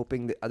gate and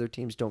hoping that other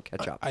teams don't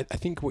catch up? I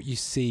think what you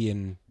see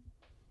in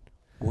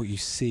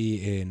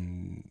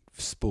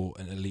sport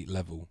and elite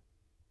level,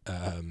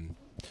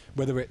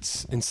 whether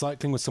it's in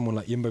cycling with someone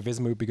like Jumbo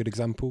Visma would be a good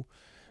example,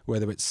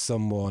 whether it's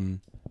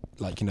someone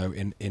like,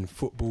 in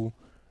football,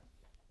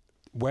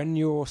 when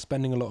you're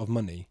spending a lot of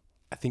money,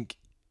 I think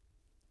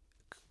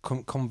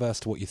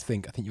converse to what you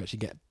think, I think you actually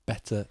get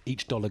better.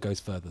 Each dollar goes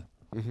further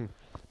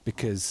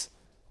because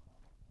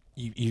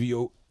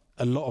you're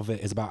a lot of it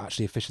is about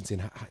actually efficiency,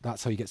 and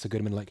that's how you get so good.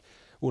 I mean, like,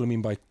 all I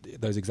mean by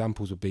those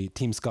examples would be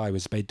Team Sky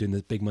was doing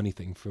the big money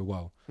thing for a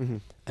while,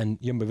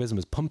 and Jumbo Visma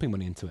was pumping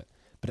money into it,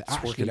 but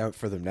it's working out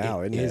for them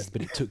now, isn't it?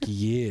 But it took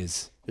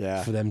years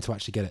for them to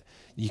actually get it.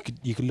 You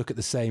could look at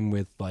the same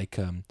with like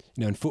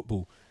in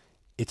football,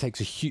 it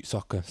takes a huge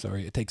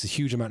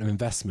amount of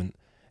investment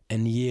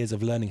and years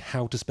of learning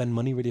how to spend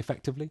money really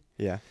effectively.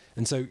 Yeah.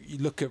 And so you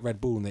look at Red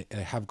Bull and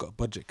they have got a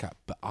budget cap,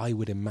 but I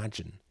would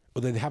imagine,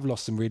 although they have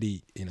lost some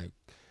really,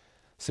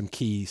 some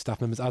key staff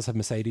members, as have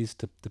Mercedes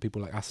to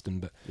people like Aston,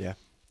 but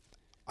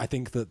I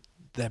think that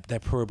they're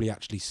probably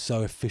actually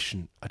so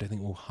efficient, I don't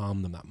think it will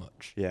harm them that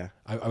much. Yeah.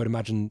 I would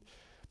imagine,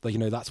 like,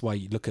 that's why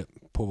you look at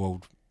poor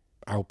old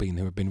Alpine,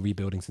 who have been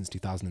rebuilding since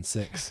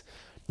 2006.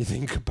 You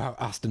think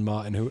about Aston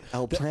Martin, who...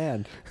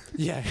 Alpine.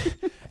 Yeah.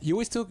 You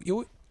always talk...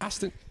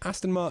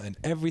 Aston Martin,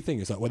 everything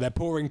is like, well, they're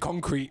pouring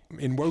concrete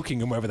in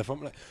Woking and wherever they're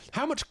from. Like,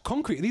 how much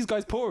concrete are these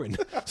guys pouring?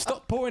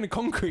 Stop pouring the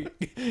concrete.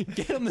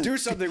 Do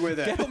something with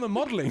it. Get on the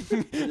modelling.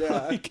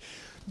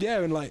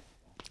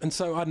 And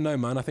so I don't know,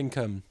 man. I think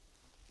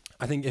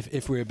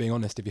if we were being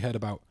honest, if you heard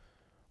about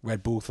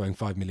Red Bull throwing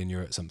 €5 million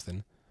at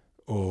something,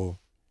 or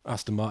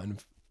Aston Martin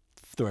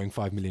throwing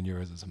 €5 million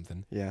at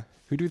something,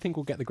 who do you think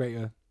will get the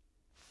greater?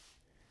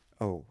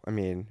 Oh, I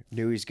mean,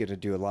 Newey's going to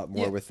do a lot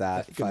more with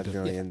that $5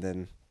 million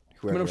than.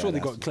 I mean, I'm sure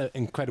they've got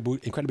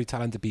incredibly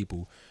talented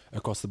people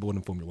across the board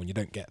in Formula One. You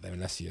don't get there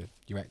unless you're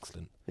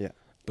excellent. Yeah.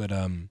 But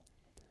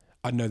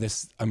I know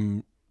this. I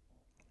mean,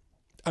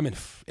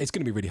 it's going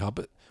to be really hard.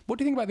 But what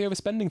do you think about the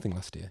overspending thing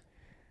last year?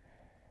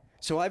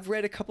 So I've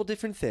read a couple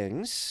different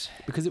things.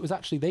 Because it was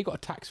actually, they got a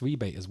tax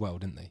rebate as well,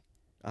 didn't they?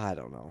 I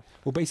don't know.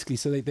 Well, basically,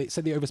 so they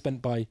said they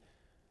overspent by,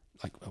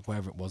 like,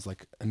 whatever it was,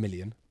 like $1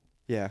 million.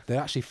 Yeah. They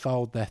actually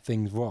filed their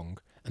things wrong,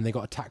 and they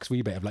got a tax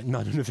rebate of like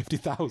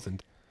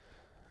 950,000.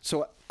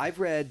 So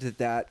I've read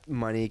that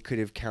money could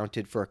have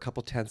counted for a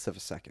couple tenths of a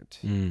second,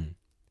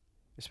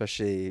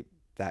 especially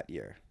that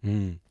year.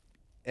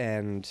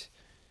 And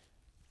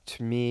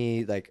to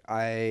me, like,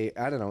 I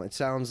don't know. It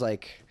sounds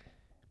like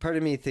part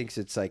of me thinks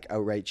it's like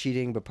outright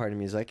cheating, but part of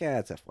me is like,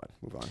 it's F1.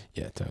 Move on.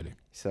 Yeah, totally.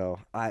 So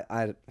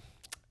I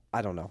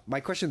don't know. My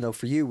question though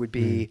for you would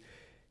be,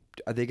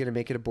 are they going to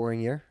make it a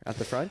boring year at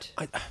the front?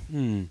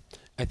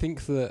 I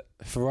think that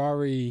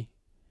Ferrari,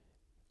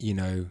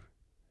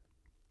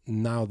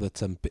 now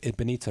that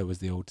Benito was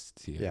the old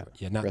CEO,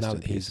 now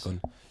that he's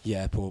gone,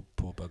 poor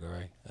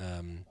bugger,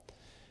 eh?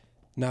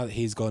 Now that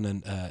he's gone,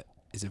 and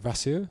is it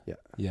Vasseur?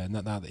 Yeah.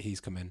 Now that he's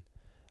come in,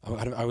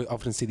 I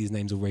often see these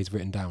names always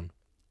written down,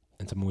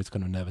 and so I'm always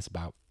kind of nervous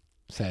about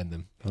saying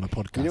them on a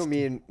podcast. You know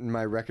me and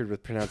my record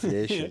with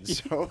pronunciation,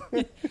 so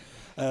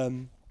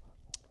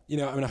You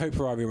know, I mean, I hope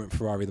Ferrari won't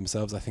Ferrari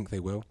themselves. I think they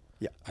will.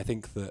 Yeah. I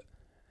think that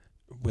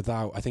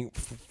I think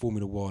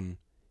Formula One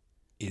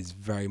is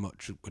very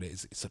much what it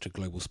is. It's such a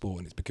global sport,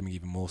 and it's becoming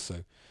even more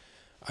so.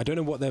 I don't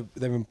know what they're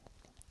in,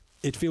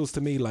 it feels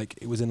to me like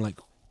it was in like,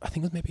 I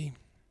think it was maybe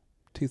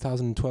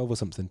 2012 or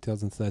something,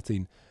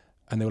 2013,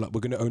 and they were like,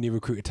 we're going to only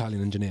recruit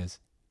Italian engineers.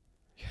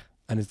 Yeah.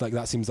 And it's like,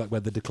 that seems like where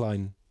the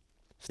decline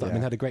started. I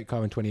mean, they had a great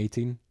car in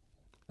 2018.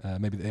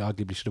 Maybe they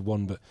arguably should have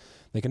won, but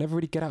they can never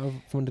really get out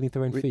from underneath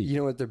their own feet. You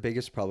know what their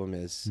biggest problem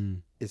is?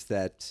 Is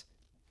that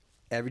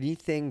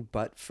everything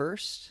but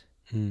first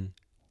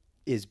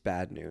is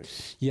bad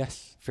news.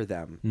 Yes. For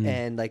them.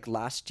 And like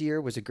last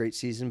year was a great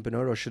season.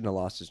 Bonotto shouldn't have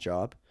lost his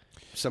job.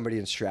 Somebody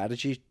in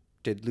strategy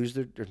did lose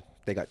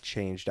they got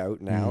changed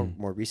out now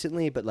more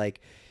recently, but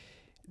like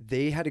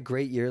they had a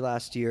great year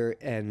last year,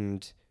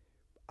 and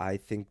I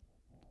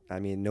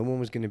mean, no one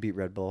was going to beat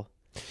Red Bull.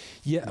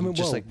 Yeah, I mean,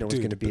 just like no one's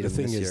going to beat them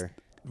this year.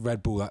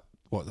 Red Bull,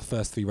 the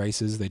first 3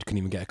 races, they couldn't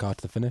even get a car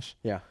to the finish.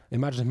 Yeah.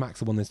 Imagine if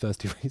Max had won those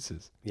first 2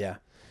 races. Yeah.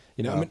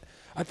 You know, I mean,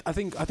 I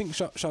think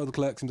Charles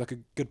Leclerc seems like a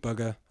good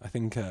bugger. I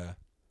think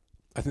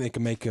they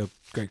can make a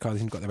great car.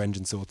 They've got their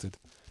engine sorted,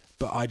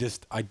 but I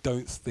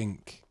don't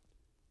think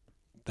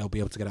they'll be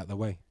able to get out of their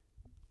way.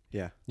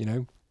 Yeah. You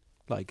know,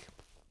 like,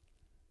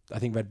 I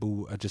think Red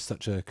Bull are just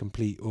such a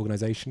complete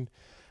organisation.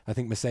 I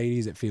think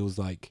Mercedes, it feels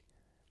like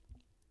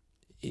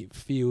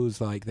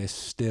they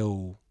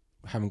still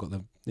haven't got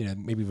the, you know,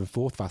 maybe the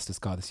 4th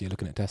fastest car this year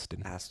looking at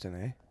testing. Aston,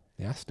 eh?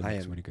 The Aston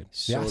looks really good.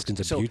 So the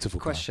Aston's a beautiful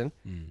question.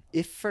 car.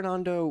 If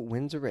Fernando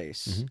wins a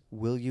race,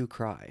 will you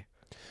cry?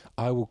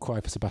 I will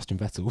cry for Sebastian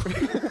Vettel.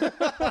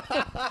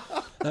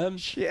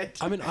 Shit.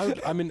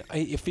 I mean,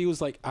 it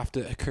feels like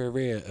after a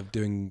career of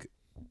doing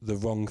the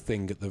wrong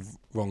thing at the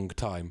wrong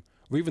time,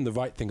 or even the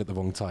right thing at the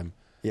wrong time.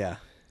 Yeah.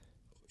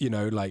 You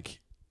know, like,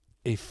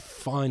 it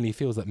finally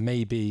feels like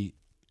maybe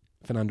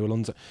Fernando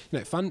Alonso. You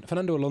know,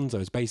 Fernando Alonso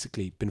has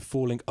basically been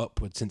falling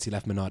upwards since he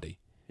left Minardi.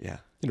 Yeah.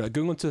 You know,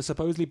 going on to a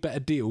supposedly better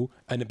deal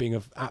and it being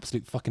an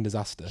absolute fucking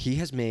disaster. He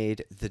has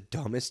made the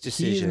dumbest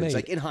decisions,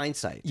 like in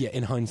hindsight. Yeah,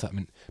 in hindsight. I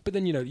mean, but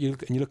then, you know, you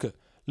look at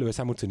Lewis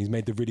Hamilton, he's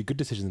made the really good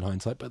decisions in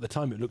hindsight, but at the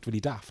time it looked really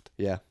daft.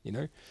 Yeah. You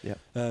know? Yeah.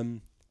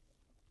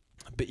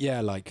 But yeah,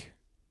 like,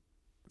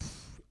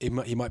 he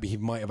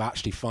might have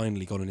actually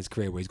finally gone in his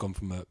career where he's gone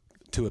from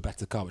to a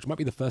better car, which might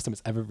be the first time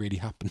it's ever really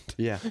happened.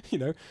 Yeah. You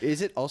know?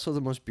 Is it also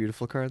the most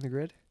beautiful car in the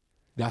grid?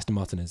 The Aston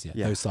Martin is, yeah.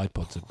 Those side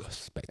pods are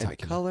spectacular. And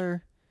the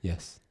color.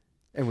 Yes.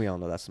 And we all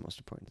know that's the most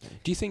important thing.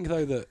 Do you think,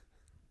 though, that...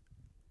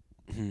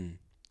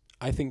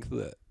 I think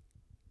that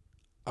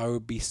I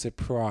would be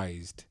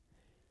surprised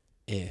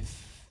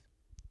if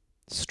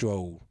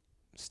Stroll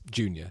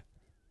Jr.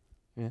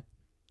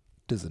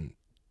 doesn't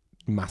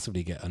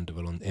massively get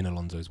in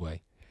Alonso's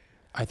way.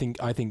 I think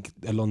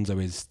Alonso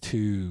is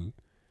too...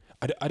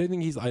 I don't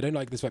think I don't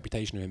like this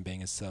reputation of him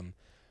being as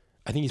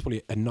I think he's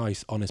probably a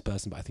nice, honest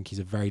person, but I think he's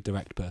a very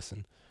direct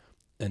person.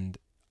 And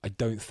I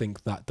don't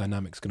think that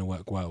dynamic's going to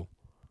work well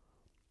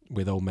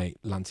with old mate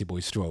Lancey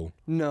Boy Stroll.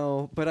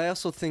 No, but I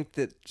also think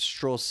that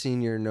Stroll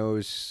Sr.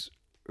 knows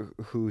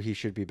who he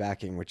should be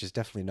backing, which is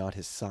definitely not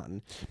his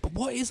son. But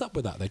what is up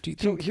with that, though? Do you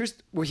think...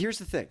 here's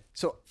the thing.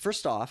 So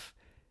first off,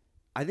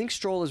 I think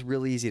Stroll is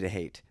really easy to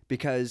hate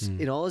because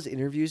in all his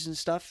interviews and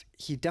stuff,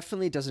 he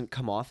definitely doesn't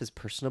come off as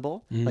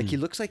personable. Like, he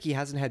looks like he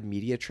hasn't had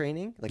media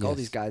training. Like, all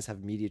these guys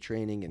have media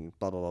training and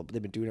blah, blah, blah. But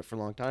they've been doing it for a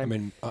long time. I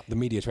mean, the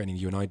media training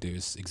you and I do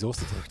is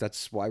exhaustive.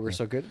 That's why we're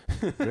so good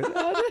at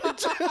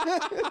it.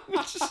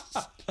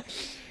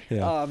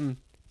 Yeah.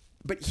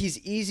 But he's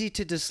easy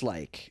to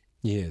dislike.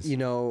 He is. You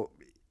know,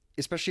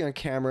 especially on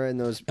camera, and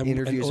those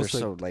interviews also,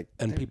 are so like...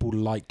 And people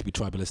like to be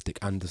tribalistic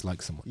and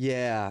dislike someone.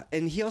 Yeah.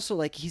 And he also,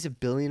 like, he's a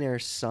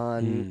billionaire's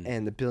son,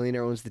 and the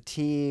billionaire owns the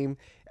team,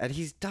 and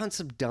he's done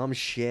some dumb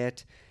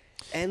shit.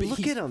 And look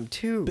at him,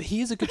 too. But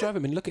he is a good driver.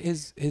 I mean, look at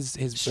his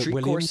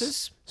street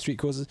courses.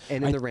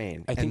 And in the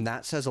rain. And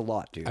that says a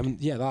lot, dude. I mean,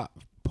 yeah, that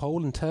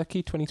pole in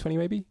Turkey 2020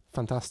 maybe,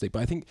 fantastic.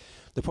 But I think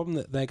the problem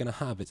that they're going to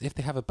have is if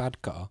they have a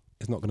bad car,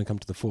 it's not going to come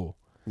to the fore.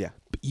 Yeah.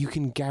 But you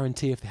can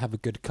guarantee if they have a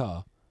good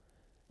car,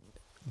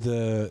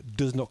 the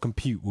does not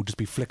compute will just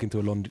be flicking to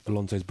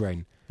Alonso's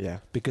brain. Yeah.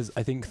 Because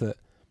I think that,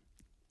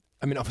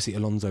 I mean, obviously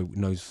Alonso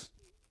knows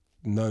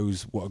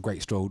what a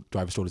great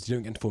driver Stroll is. You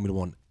don't get into Formula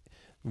One,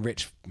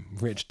 rich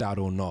dad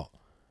or not,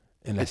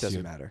 unless it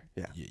doesn't matter.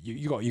 Yeah.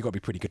 You got to be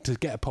pretty good to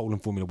get a pole in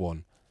Formula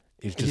One.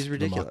 Is just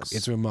ridiculous.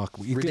 It's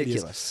remarkable.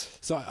 Ridiculous.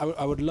 So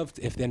I would love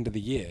to, if at the end of the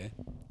year,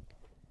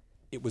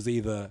 it was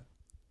either.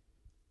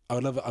 I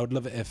would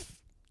love it if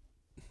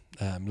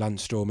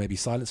Lance Stroll maybe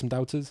silenced some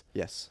doubters.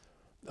 Yes.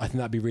 I think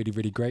that'd be really,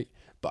 really great.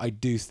 But I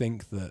do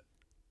think that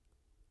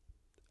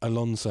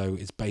Alonso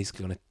is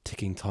basically on a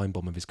ticking time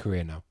bomb of his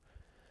career now.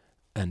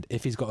 And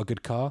if he's got a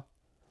good car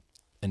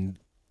and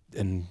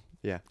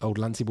old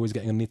Lancey Boy's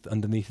getting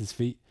underneath his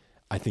feet,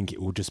 I think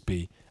it will just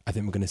be... I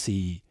think we're going to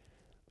see...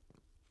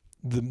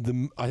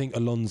 I think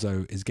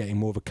Alonso is getting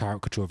more of a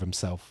caricature of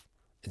himself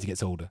as he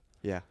gets older.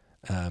 Yeah.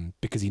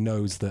 Because he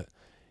knows...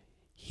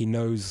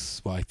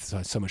 Well,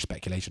 so much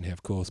speculation here,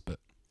 of course, but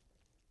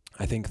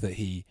I think that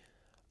he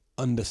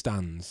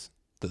understands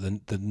that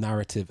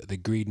the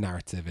greed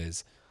narrative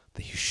is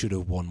that he should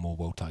have won more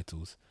world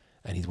titles,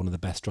 and he's one of the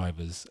best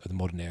drivers of the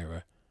modern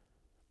era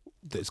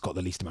that's got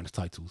the least amount of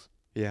titles.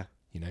 Yeah.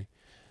 You know,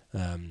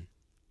 and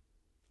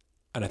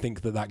I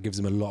think that gives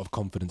him a lot of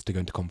confidence to go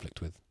into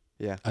conflict with.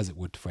 Yeah, as it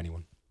would for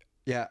anyone.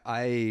 Yeah,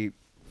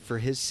 for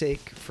his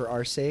sake, for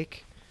our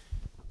sake,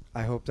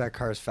 I hope that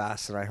car's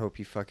fast, and I hope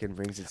he fucking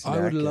brings its neck. I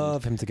would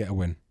love him to get a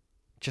win.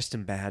 Just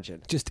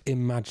imagine.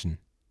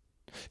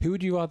 Who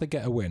would you rather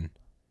get a win?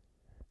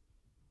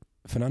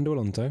 Fernando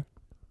Alonso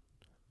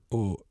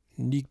or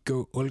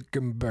Nico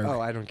Hülkenberg? Oh,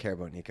 I don't care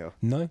about Nico.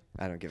 No?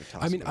 I don't give a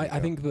toss. I mean, I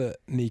think that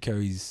Nico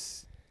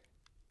is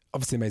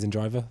obviously an amazing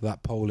driver.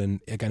 That pole in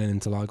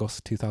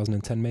Interlagos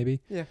 2010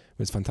 maybe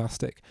was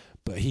fantastic.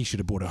 But he should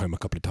have brought it home a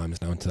couple of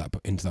times now into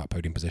that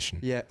podium position.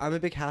 Yeah, I'm a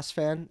big Haas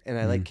fan, and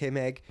I like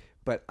K-Mag,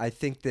 but I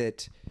think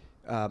that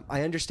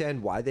I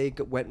understand why they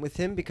went with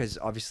him, because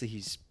obviously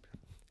he's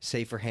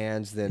safer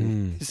hands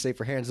than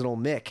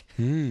old Mick.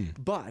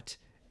 But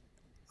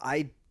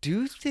I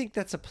do think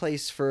that's a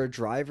place for a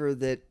driver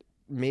that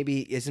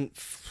maybe isn't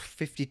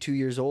 52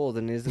 years old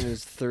and isn't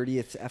his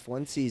 30th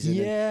F1 season.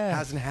 And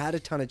hasn't had a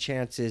ton of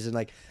chances. And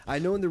like, I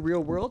know in the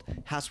real world,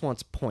 Haas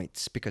wants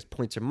points because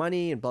points are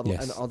money and blah, blah,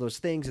 and all those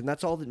things. And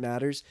that's all that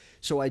matters.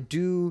 So I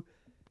do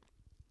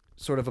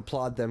sort of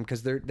applaud them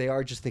because they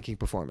are just thinking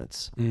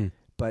performance.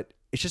 But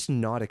it's just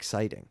not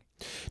exciting.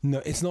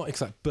 No, it's not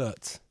exciting.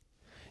 But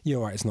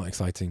you're right, it's not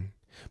exciting.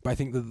 But I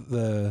think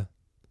that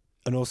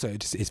and also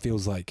it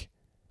feels like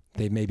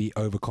they maybe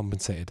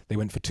overcompensated. They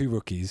went for 2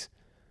 rookies,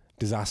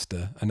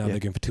 disaster, and now they're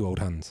going for 2 old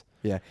hands.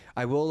 Yeah.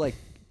 I will like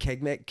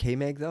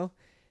K-Meg though,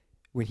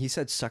 when he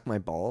said suck my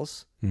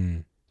balls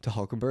to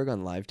Hülkenberg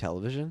on live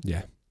television.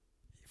 Yeah.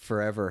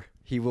 Forever.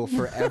 He will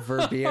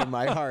forever be in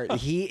my heart.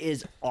 He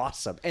is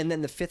awesome. And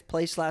then the 5th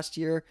place last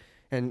year,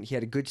 and he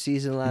had a good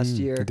season last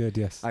year. He did,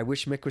 yes. I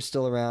wish Mick was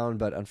still around,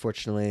 but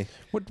unfortunately.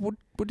 What do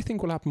you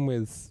think will happen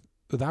with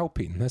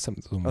Alpine? There's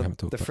something we haven't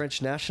talked about. The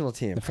French national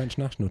team. The French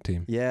national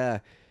team. Yeah.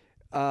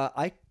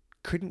 I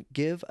couldn't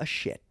give a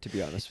shit, to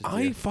be honest with you.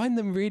 I find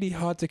them really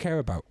hard to care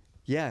about.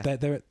 Yeah.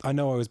 I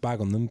know I always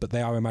bag on them, but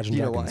they are Imagine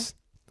Dragons. Know why?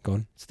 Go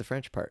on. It's the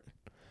French part.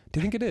 Do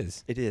you think it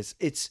is? It is.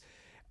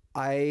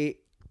 Ocon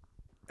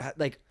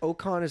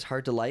is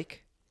hard to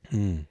like.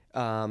 He's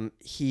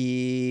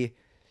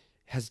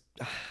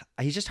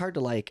just hard to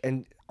like.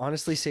 And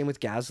honestly, same with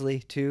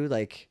Gasly too.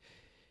 Like,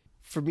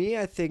 for me,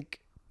 I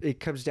think it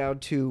comes down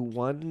to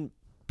one,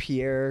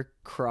 Pierre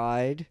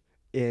cried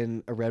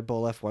in a Red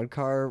Bull F1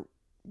 car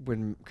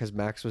because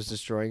Max was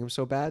destroying him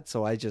so bad.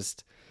 So I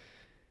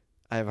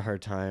have a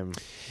hard time.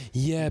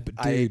 Yeah, but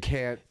dude, I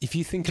can't. If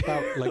you think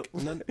about like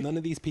none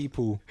of these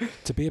people,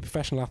 to be a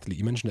professional athlete,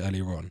 you mentioned it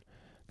earlier on,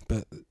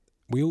 but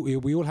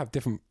we all have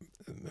different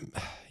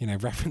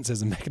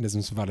references and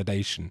mechanisms for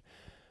validation,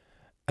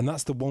 and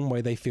that's the one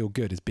way they feel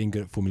good, is being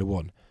good at Formula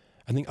One.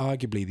 I think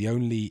arguably the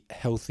only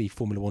healthy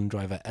Formula One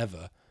driver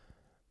ever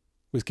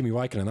was Kimi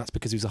Raikkonen, and that's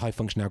because he was a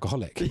high-functioning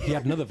alcoholic. He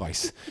had another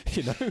vice,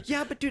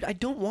 Yeah, but dude, I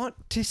don't want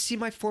to see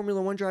my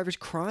Formula One drivers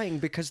crying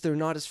because they're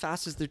not as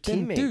fast as their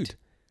teammate. Dude,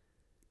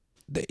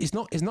 it's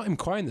not him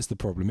crying that's the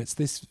problem. It's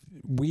this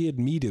weird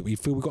media. We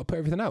feel we've got to put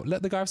everything out.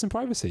 Let the guy have some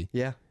privacy.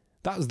 Yeah.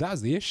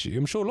 That's the issue.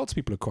 I'm sure lots of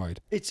people have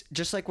cried. It's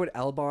just like what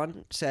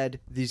Albon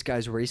said, these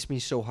guys raced me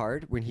so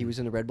hard when he was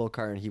in the Red Bull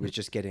car and he was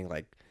just getting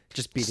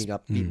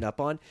beaten up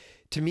on.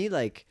 To me,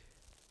 like,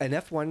 an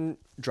F1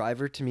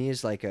 driver to me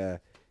is like a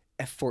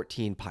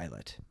F14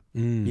 pilot.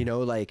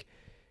 Like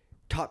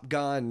Top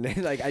Gun.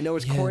 Like, I know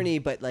it's corny,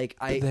 but like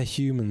but they're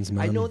humans,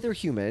 man. I know they're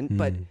human,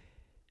 but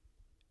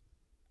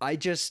I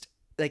just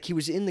like, he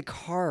was in the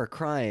car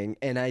crying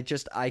and I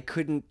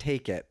couldn't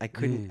take it. I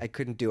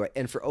couldn't do it.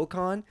 And for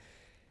Ocon,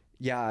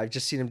 I've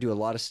just seen him do a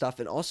lot of stuff.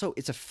 And also,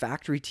 it's a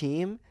factory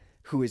team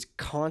who is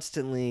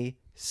constantly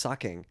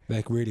sucking.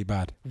 Like, really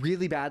bad.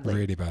 Really badly.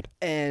 Really bad.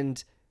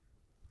 And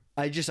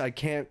I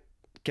can't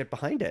get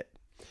behind it.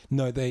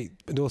 No,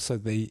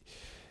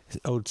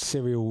 old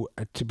serial.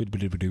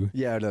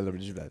 Yeah, no,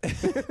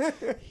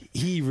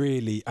 he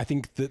really, I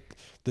think that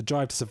the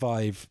Drive to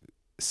Survive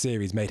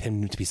series made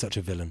him to be such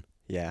a villain.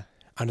 Yeah.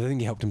 And I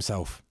think he helped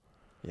himself.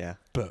 Yeah.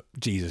 But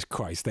Jesus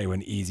Christ, they were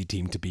an easy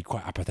team to be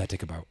quite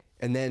apathetic about.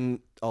 And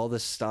then all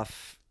this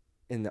stuff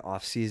in the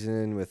off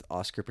season with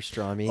Oscar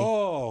Pastrami.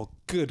 Oh,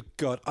 good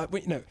God! I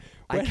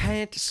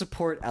can't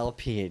support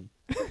Alpine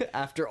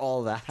after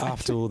all that.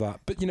 After all that,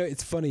 but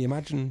it's funny.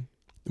 Imagine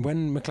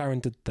when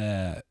McLaren did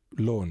their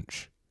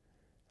launch,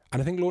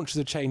 and I think launches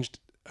have changed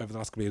over the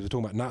last couple of years. We're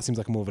talking about now. It seems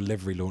like more of a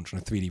livery launch on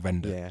a 3D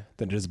render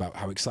than it is about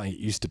how exciting it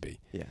used to be.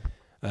 Yeah.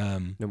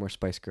 No more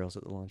Spice Girls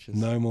at the launches.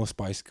 No more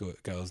Spice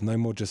Girls. No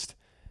more just.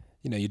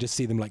 You just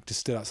see them like just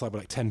stood outside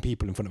with like 10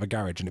 people in front of a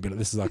garage and it'd be like,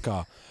 this is our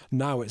car.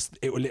 Now it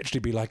will literally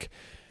be like,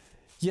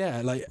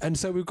 and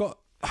so we've got,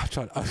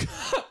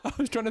 I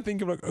was trying to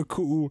think of like a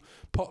cool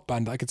pop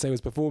band I could say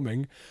was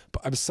performing,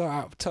 but I'm so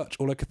out of touch.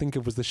 All I could think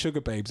of was the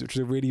Sugar Babes, which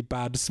was a really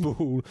bad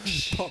small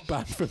pop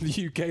band from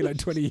the UK like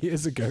 20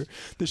 years ago.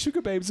 The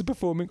Sugar Babes are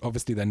performing.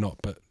 Obviously they're not,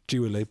 but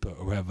Dua Lipa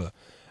or whoever.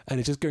 And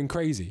it's just going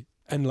crazy.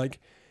 And like,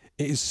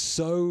 it is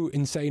so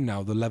insane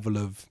now, the level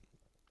of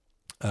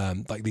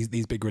like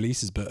these big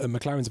releases. But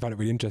McLaren's found it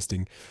really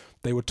interesting.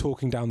 They were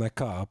talking down their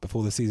car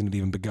before the season had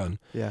even begun.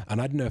 Yeah.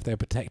 And I don't know if they were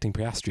protecting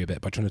Piastri a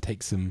bit by trying to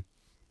take some,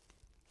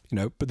 you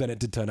know, but then it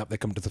did turn up. They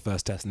come to the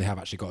first test and they have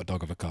actually got a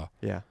dog of a car.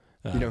 Yeah.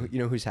 You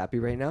know who's happy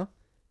right now?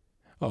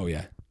 Oh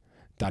yeah,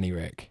 Danny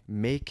Rick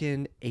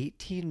making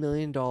 $18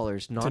 million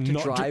not to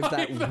drive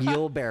that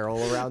wheelbarrow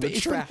around the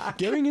track.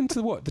 Going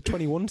into the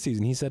 21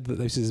 season, he said that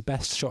this is his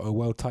best shot at a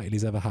world title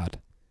he's ever had.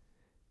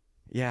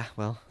 Yeah,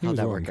 well, how'd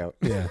that work out?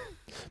 Yeah,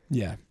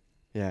 yeah,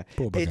 yeah.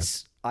 Poor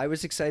bugger. I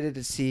was excited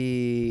to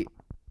see.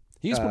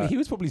 He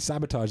was probably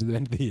sabotaged at the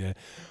end of the year.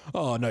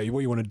 Oh no!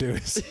 What you want to do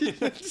is.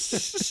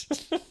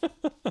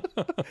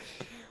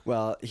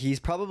 Well,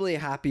 he's probably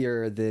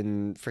happier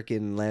than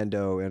freaking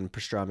Lando and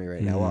Pastrami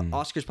right now. Well,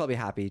 Oscar's probably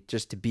happy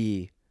just to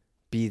be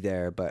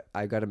there, but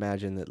I got to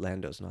imagine that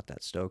Lando's not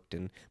that stoked,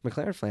 and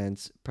McLaren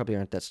fans probably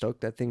aren't that stoked.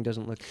 That thing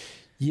doesn't look.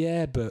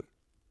 Yeah, but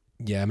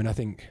I mean, I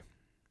think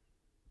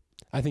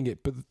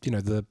it. But you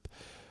know, the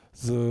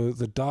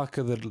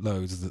darker the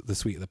lows, the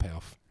sweeter the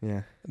payoff.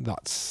 Yeah,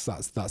 that's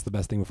the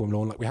best thing with Formula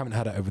One. Like, we haven't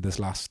had it over this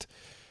last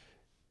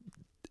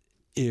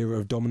era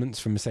of dominance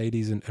from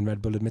Mercedes and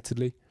Red Bull,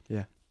 admittedly.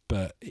 Yeah.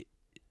 But,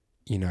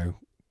 you know,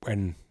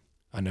 when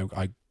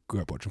I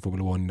grew up watching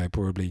Formula One, you know,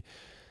 probably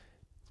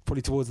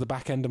towards the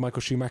back end of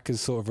Michael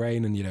Schumacher's sort of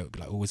reign, and, you know, it'd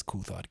be like, always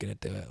cool Thad going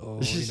to do it.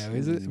 Or, you know,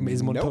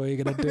 is Montoya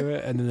going to do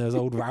it? And then there's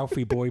old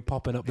Ralphie boy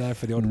popping up there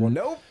for the odd one.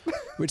 Nope.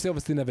 Which they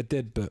obviously never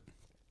did, but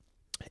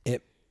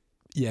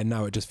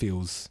now it just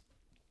feels,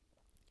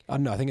 I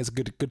don't know, I think it's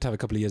good to have a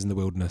couple of years in the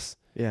wilderness.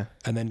 Yeah.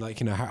 And then, like,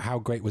 you know, how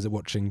great was it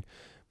watching,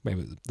 maybe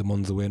it was the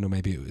Monza win, or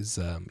maybe it was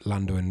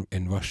Lando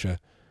in Russia.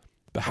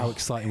 But how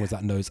exciting was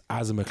that nose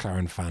as a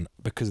McLaren fan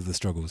because of the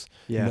struggles,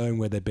 knowing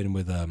where they'd been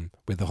with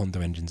the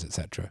Honda engines,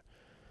 etc.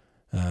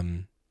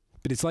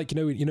 But it's like,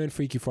 you know in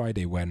Freaky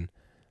Friday when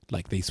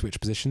like they switch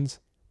positions.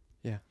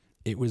 Yeah.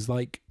 It was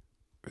like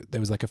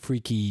there was like a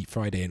Freaky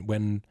Friday, and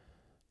when,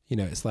 you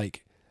know, it's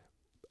like,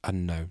 I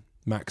don't know,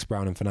 Max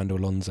Brown and Fernando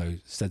Alonso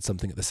said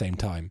something at the same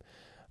time,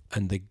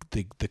 and the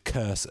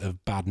curse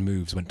of bad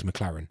moves went to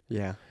McLaren.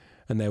 Yeah.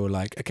 And they were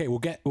like, okay, we'll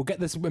get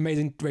this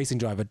amazing racing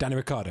driver, Danny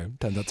Ricciardo.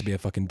 Turns out to be a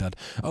fucking dud.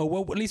 Oh,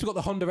 well, at least we got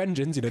the Honda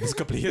engines, you know, this a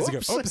couple of years ago.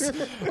 Oops.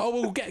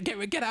 Oh, well,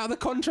 get out of the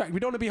contract. We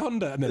don't want to be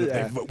Honda. And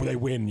then they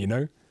win, you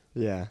know?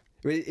 Yeah.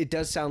 It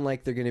does sound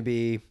like they're going to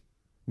be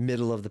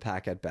middle of the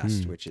pack at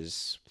best, which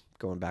is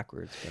going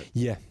backwards. But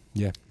yeah.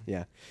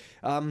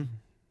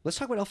 Let's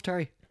talk about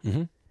AlphaTauri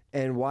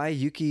and why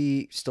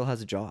Yuki still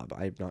has a job.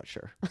 I'm not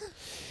sure.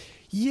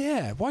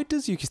 Yeah. Why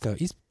does Yuki still?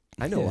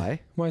 I know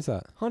why. Why is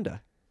that?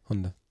 Honda.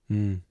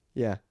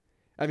 Yeah.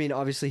 I mean,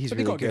 obviously he's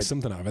really got to good. Get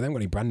something out of it. They haven't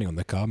got any branding on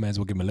the car. May as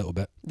well give him a little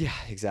bit. Yeah,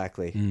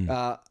 exactly.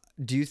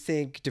 Do you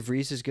think De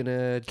Vries is going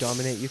to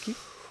dominate Yuki?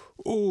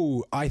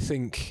 Oh, I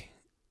think...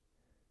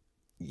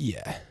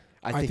 Yeah.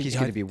 I think he's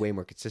going to be way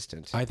more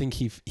consistent. I think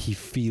he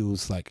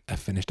feels like a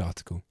finished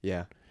article.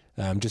 Yeah.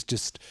 Reading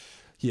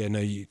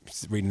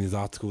these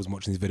articles and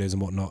watching these videos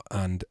and whatnot,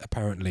 and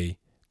apparently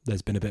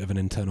there's been a bit of an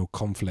internal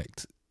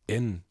conflict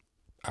in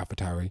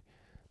AlphaTauri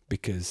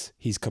because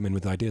he's come in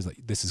with ideas like,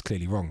 this is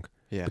clearly wrong.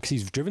 Yeah. Because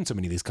he's driven so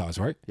many of these cars,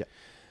 right? Yeah.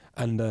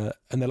 And they're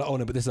like, oh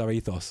no, but this is our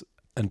ethos.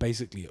 And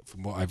basically,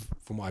 from what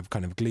I've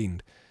kind of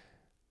gleaned,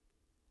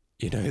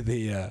 you know,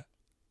 the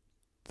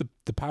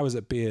powers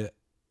that be at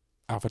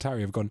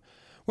AlphaTauri have gone,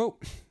 well,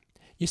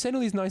 you're saying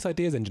all these nice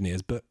ideas,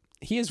 engineers, but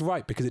he is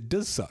right because it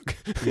does suck.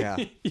 Yeah.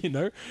 You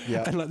know?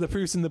 Yeah. And like the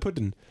proof's in the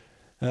pudding.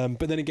 But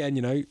then again,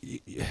 you know,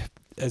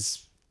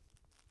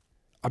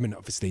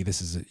 obviously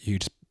this is a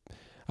huge,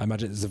 I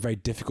imagine it's a very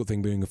difficult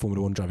thing being a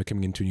Formula One driver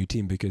coming into a new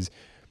team because,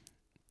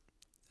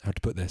 how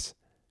to put this,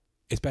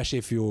 especially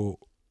if you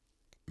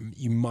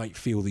might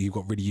feel that you've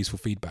got really useful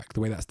feedback, the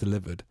way that's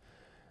delivered,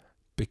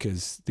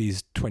 because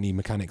these 20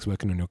 mechanics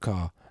working on your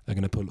car are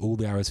going to pull all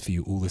the hours for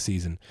you all the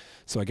season.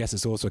 So I guess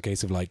it's also a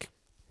case of like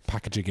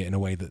packaging it in a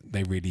way that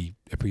they really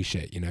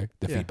appreciate, you know,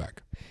 the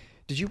feedback.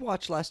 Did you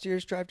watch last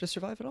year's Drive to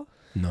Survive at all?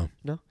 No.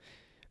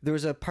 There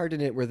was a part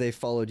in it where they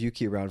followed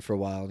Yuki around for a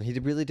while, and he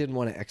really didn't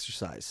want to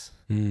exercise.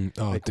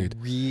 Dude,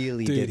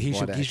 really dude, didn't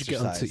want to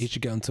exercise. He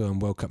should get onto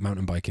World Cup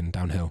mountain biking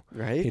downhill.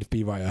 Right? He'd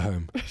be right at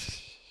home.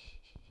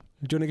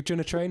 Do you want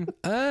to train?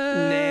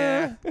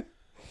 Nah.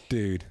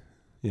 Dude,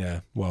 yeah,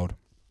 wild.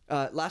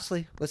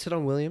 Lastly, let's hit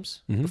on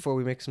Williams before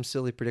we make some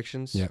silly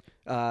predictions. Yeah.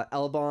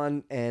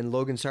 Albon and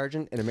Logan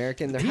Sargent, an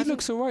American. He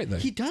looks all right, though.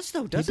 He does,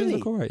 though, doesn't he? He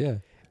does look all right, yeah.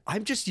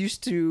 I'm just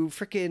used to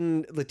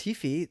freaking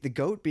Latifi, the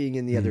GOAT, being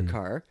in the other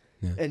car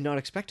and not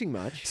expecting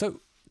much.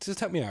 So, just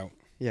help me out.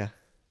 Yeah.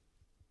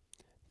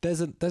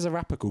 There's a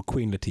rapper called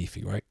Queen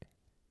Latifah, right?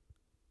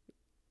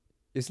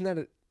 Isn't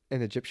that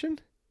an Egyptian?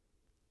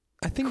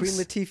 I think Queen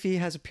Latifah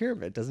has a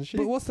pyramid, doesn't she?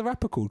 But what's the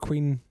rapper called?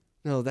 Queen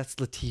No, that's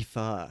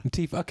Latifa.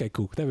 Latifi. Okay,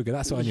 cool. There we go.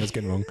 That's what I knew I was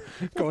getting wrong.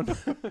 Go on.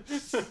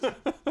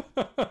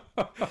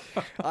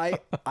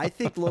 I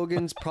think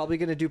Logan's probably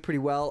going to do pretty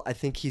well. I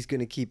think he's going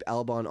to keep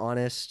Albon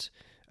honest,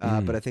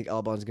 but I think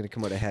Albon's going to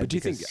come out ahead. But do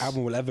you think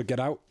Albon will ever get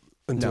out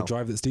into a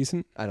drive that's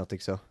decent? I don't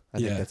think so. I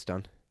think that's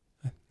done.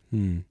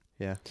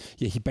 Yeah.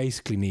 Yeah, he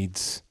basically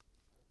needs...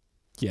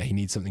 Yeah, he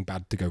needs something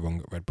bad to go wrong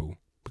at Red Bull.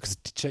 Because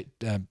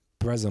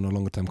Perez is on a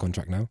longer term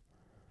contract now.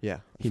 Yeah,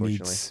 he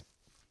needs...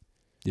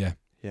 Yeah.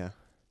 Yeah.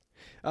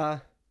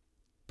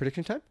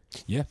 Prediction time?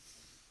 Yeah.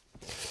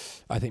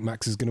 I think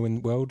Max is going to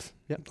win the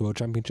World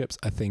Championships.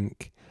 I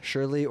think...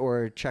 Shirley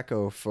or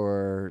Checo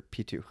for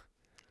P2?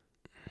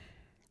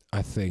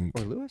 I think...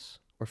 Or Lewis?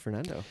 Or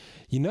Fernando?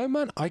 You know,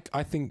 man,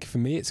 I think for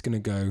me it's going to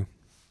go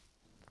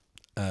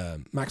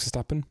Max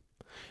Verstappen.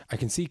 I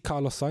can see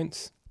Carlos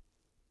Sainz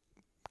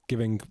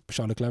giving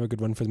Charles Leclerc a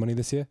good run for his money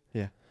this year.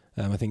 Yeah.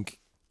 I think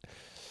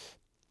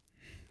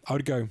I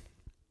would go,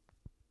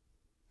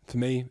 for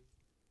me,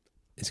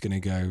 it's going to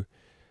go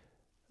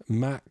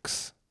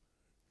Max,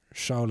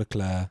 Charles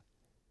Leclerc,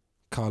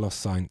 Carlos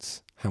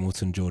Sainz,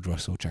 Hamilton, George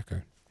Russell,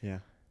 Checo. Yeah.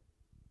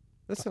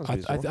 That sounds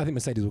I think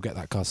Mercedes will get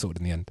that car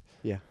sorted in the end.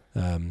 Yeah.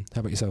 How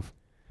about yourself?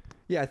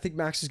 Yeah, I think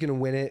Max is going to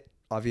win it,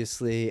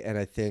 obviously, and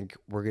I think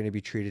we're going to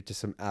be treated to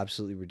some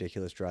absolutely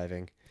ridiculous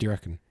driving. Do you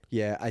reckon?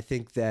 Yeah, I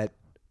think that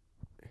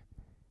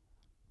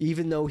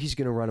even though he's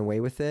going to run away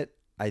with it,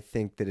 I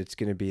think that it's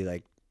going to be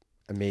like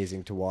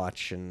amazing to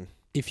watch. And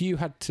if you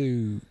had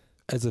to,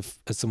 as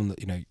someone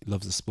that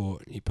loves the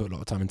sport, you put a lot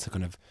of time into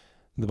kind of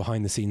the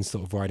behind the scenes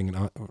sort of writing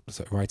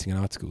and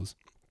articles.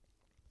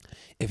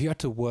 If you had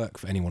to work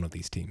for any one of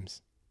these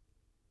teams,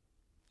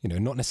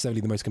 not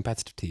necessarily the most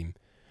competitive team,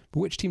 but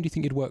which team do you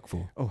think you'd work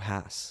for? Oh,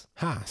 Haas.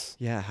 Haas.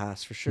 Yeah,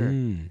 Haas for sure.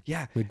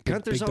 Yeah, With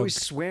Gunther's big always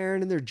dog.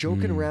 swearing and they're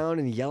joking around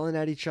and yelling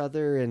at each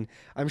other, and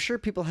I'm sure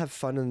people have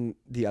fun in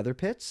the other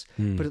pits,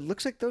 but it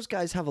looks like those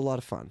guys have a lot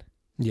of fun.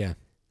 Yeah.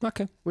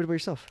 Okay. What about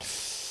yourself?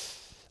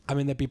 I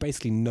mean, there'd be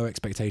basically no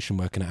expectation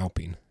working at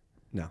Alpine.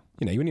 No.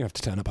 You wouldn't even have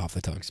to turn up half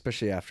the time.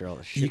 Especially after all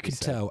the shit. You could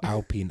tell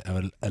Alpine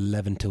are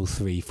 11 till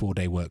 3,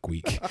 4-day work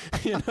week.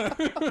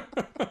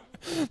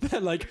 They're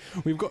like,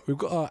 we've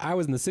got our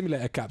hours in the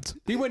simulator capped.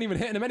 We weren't even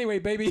hitting them anyway,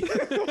 baby.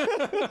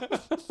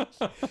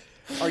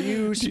 Are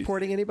you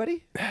supporting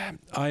anybody?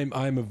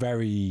 I'm a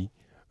very,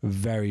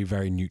 very,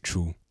 very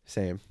neutral.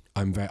 Same.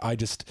 I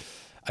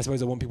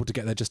suppose I want people to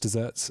get their just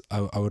desserts.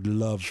 I would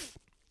love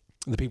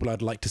the people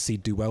I'd like to see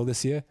do well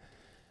this year.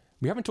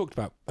 We haven't talked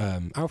about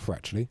Alpha,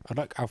 actually. I'd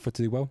like Alpha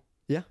to do well.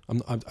 Yeah.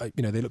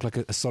 They look like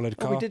a solid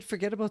car. Oh, we did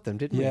forget about them,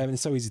 didn't we? Yeah, I mean,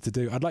 it's so easy to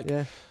do. I like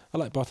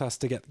Bottas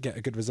to get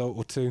a good result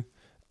or two.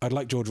 I'd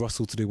like George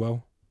Russell to do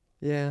well.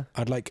 Yeah.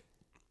 I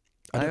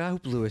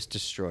hope Lewis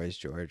destroys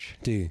George.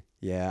 Do you?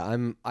 Yeah,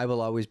 I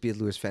will always be a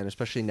Lewis fan,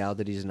 especially now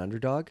that he's an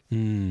underdog.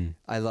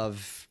 I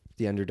love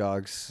the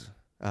underdogs,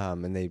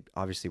 and they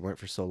obviously weren't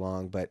for so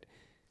long, but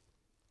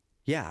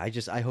yeah,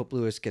 I hope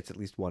Lewis gets at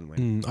least one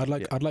win. I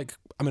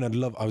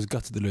was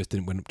gutted that Lewis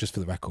didn't win, just for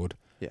the record.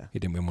 Yeah. He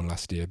didn't win one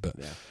last year, but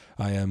yeah.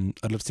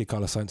 I'd love to see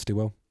Carlos Sainz do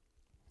well.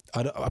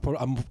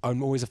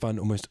 I'm always a fan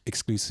almost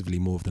exclusively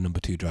more of the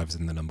number 2 drivers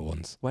than the number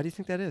 1s. Why do you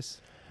think that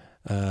is?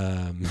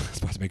 I was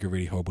about to make a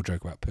really horrible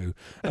joke about poo.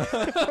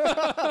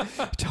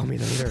 Tell me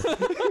later.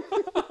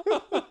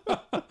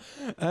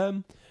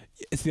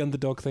 It's the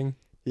underdog thing.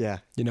 Yeah.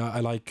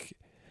 I like...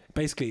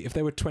 Basically, if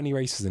there were 20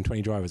 races and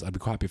 20 drivers, I'd be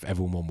quite happy if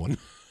everyone won one.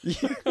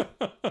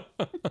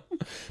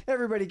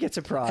 Everybody gets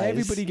a prize.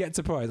 Everybody gets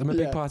a prize. I'm a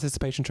big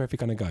participation trophy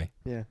kind of guy.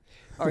 Yeah.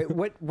 All right.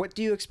 What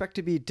do you expect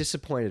to be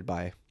disappointed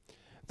by?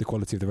 The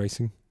quality of the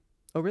racing.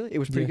 Oh, really? It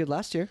was pretty good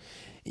last year.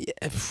 Yeah.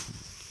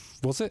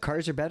 Was it?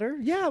 Cars are better?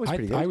 Yeah, it was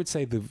pretty good. I would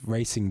say the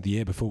racing the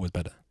year before was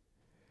better.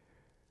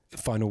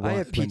 Final one. I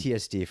have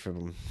PTSD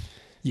from...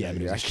 Yeah, I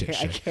mean, I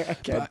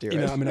can't do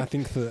it. I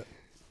think that...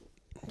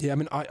 Yeah, I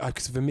mean,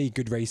 because for me,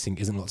 good racing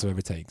isn't lots of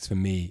overtakes. For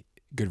me,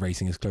 good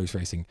racing is close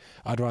racing.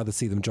 I'd rather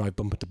see them drive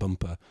bumper to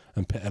bumper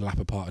and pit a lap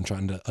apart and try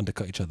and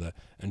undercut each other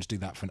and just do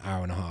that for an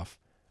hour and a half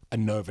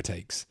and no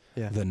overtakes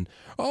than,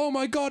 oh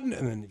my God, and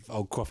then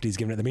old Crofty's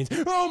giving it the means,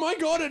 oh my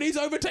God, and he's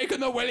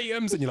overtaken the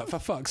Williams. And you're like, for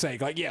fuck's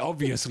sake, like, yeah,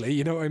 obviously,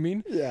 you know what I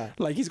mean? Yeah.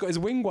 Like, he's got his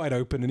wing wide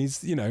open and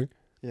he's, I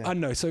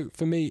don't know. So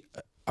for me,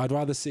 I'd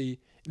rather see,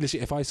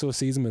 literally, if I saw a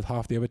season with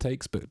half the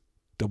overtakes, but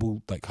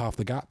double, like half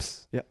the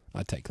gaps,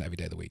 I'd take that every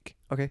day of the week.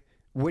 Okay.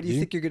 What do you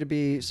think you're going to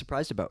be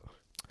surprised about?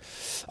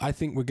 I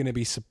think we're going to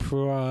be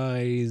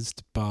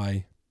surprised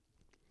by...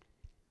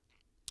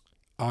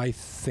 I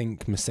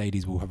think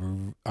Mercedes will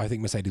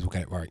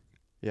get it right.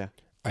 Yeah.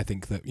 I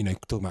think that,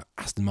 talking about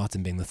Aston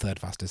Martin being the 3rd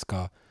fastest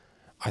car,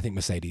 I think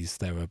Mercedes,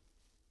 they're a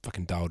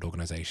fucking dialed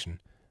organisation.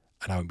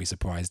 And I wouldn't be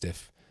surprised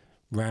if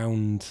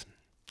round,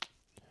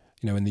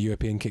 when the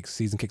European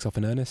season kicks off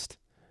in earnest,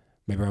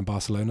 maybe around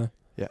Barcelona,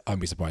 I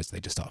wouldn't be surprised if they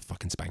just start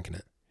fucking spanking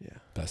it. Yeah.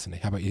 Personally.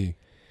 How about you?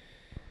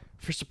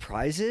 For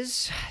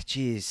surprises,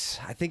 geez,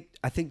 I think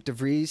De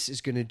Vries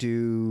is going to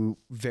do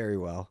very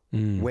well,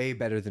 way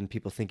better than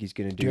people think he's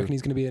going to do. Do you reckon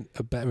he's going to be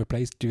a better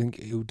replaced? Do you think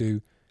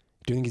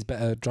he's a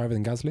better driver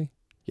than Gasly?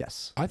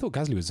 Yes. I thought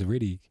Gasly was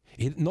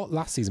not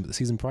last season, but the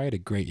season prior, had a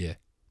great year.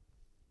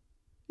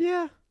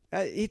 Yeah.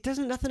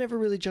 Nothing ever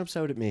really jumps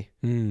out at me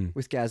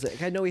with Gasly.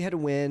 Like, I know he had a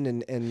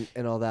win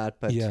and all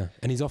that, but yeah,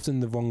 and he's often in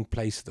the wrong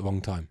place at the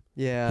wrong time.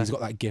 Yeah. He's got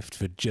that gift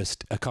for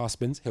just a car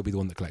spins. He'll be the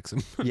one that collects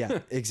them. Yeah,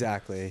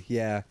 exactly.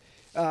 Yeah.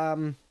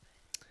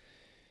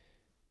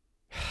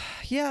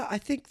 Yeah, I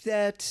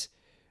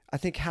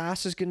think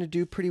Haas is going to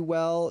do pretty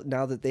well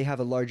now that they have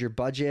a larger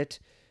budget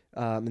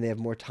and they have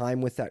more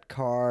time with that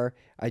car.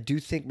 I do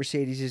think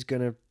Mercedes is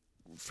going to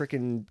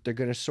they're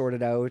going to sort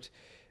it out.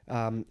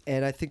 And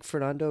I think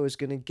Fernando is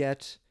going to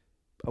get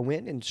a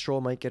win and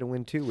Stroll might get a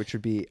win too, which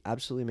would be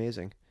absolutely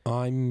amazing.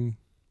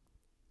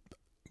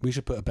 We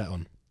should put a bet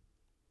on.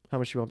 How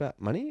much do you want to bet?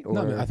 Money? Or?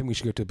 No, I think we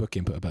should go to a bookie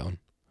and put a bet on.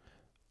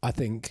 I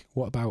think,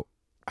 what odds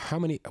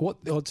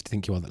do you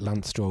think you are that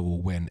Lance Stroll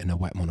will win in a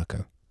wet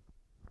Monaco?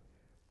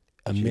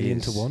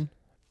 1,000,000 to 1?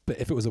 But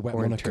if it was a wet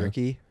Monaco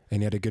Turkey.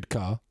 And he had a good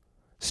car,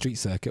 street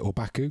circuit or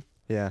Baku,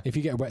 yeah. If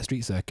you get a wet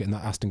street circuit and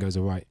that Aston goes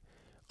all right,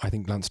 I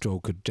think Lance Stroll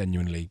could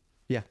genuinely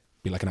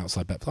be like an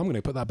outside bet. So I'm going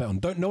to put that bet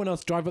on. No one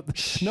else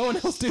no one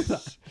else do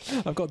that.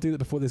 I've got to do that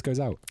before this goes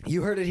out.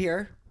 You heard it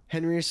here.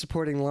 Henry is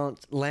supporting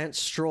Lance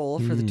Stroll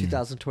for the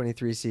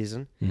 2023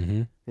 season.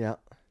 Mm-hmm. Yeah.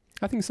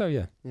 I think so,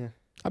 yeah. Yeah.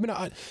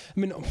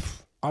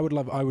 I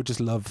would just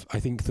love,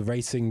 I think the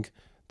racing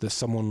that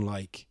someone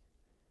like,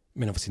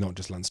 obviously not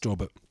just Lance Stroll,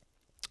 but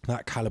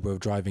that caliber of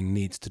driving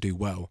needs to do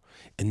well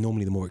in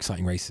normally the more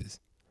exciting races.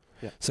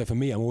 Yeah. So for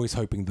me, I'm always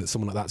hoping that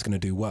someone like that's going to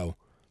do well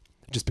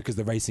just because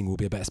the racing will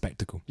be a better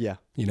spectacle. Yeah.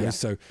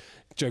 So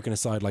joking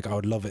aside, like I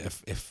would love it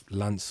if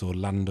Lance or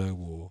Lando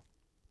or,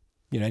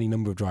 any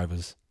number of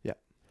drivers. Yeah.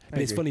 But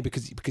it's funny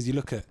because you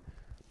look at,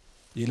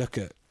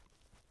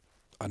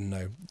 I don't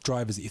know,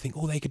 drivers that you think,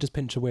 they could just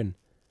pinch a win.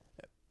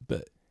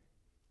 But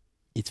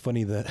it's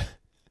funny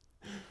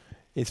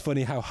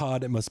how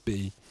hard it must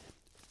be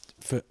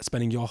for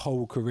spending your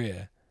whole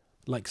career,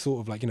 like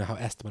sort of like, how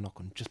Esteban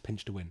Ocon just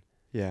pinched a win.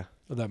 Yeah.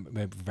 Although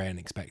maybe very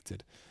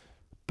unexpected.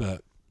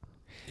 But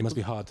it must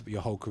be hard to be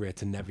your whole career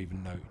to never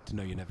even know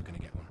you're never going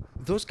to get one.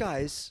 Those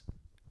guys,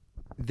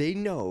 they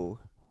know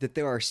that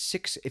there are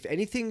 6, if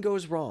anything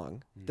goes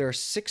wrong, there are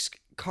 6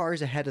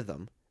 cars ahead of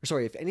them.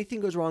 Sorry, if anything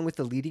goes wrong with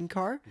the leading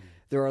car,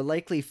 there are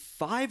likely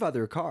 5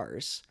 other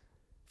cars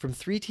from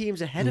 3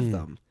 teams ahead of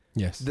them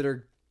that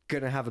are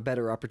going to have a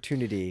better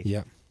opportunity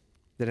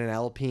than an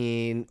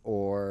Alpine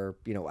or,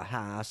 a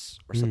Haas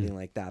or something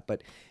like that.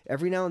 But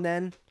every now and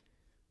then,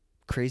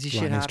 crazy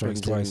shit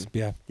happens.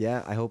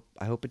 Yeah, I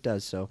hope it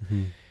does. So,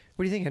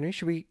 What do you think, Henry?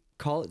 Should we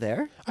call it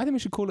there? I think we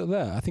should call it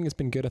there. I think it's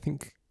been good. I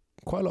think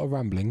quite a lot of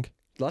rambling.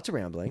 Lots of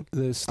rambling.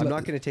 I'm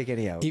not going to take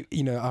any out.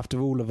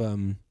 After all of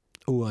I'm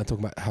talking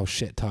about how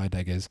shit tyre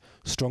deg is.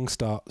 Strong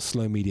start,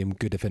 slow medium,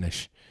 good to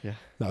finish. Yeah,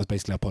 that was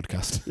basically our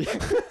podcast.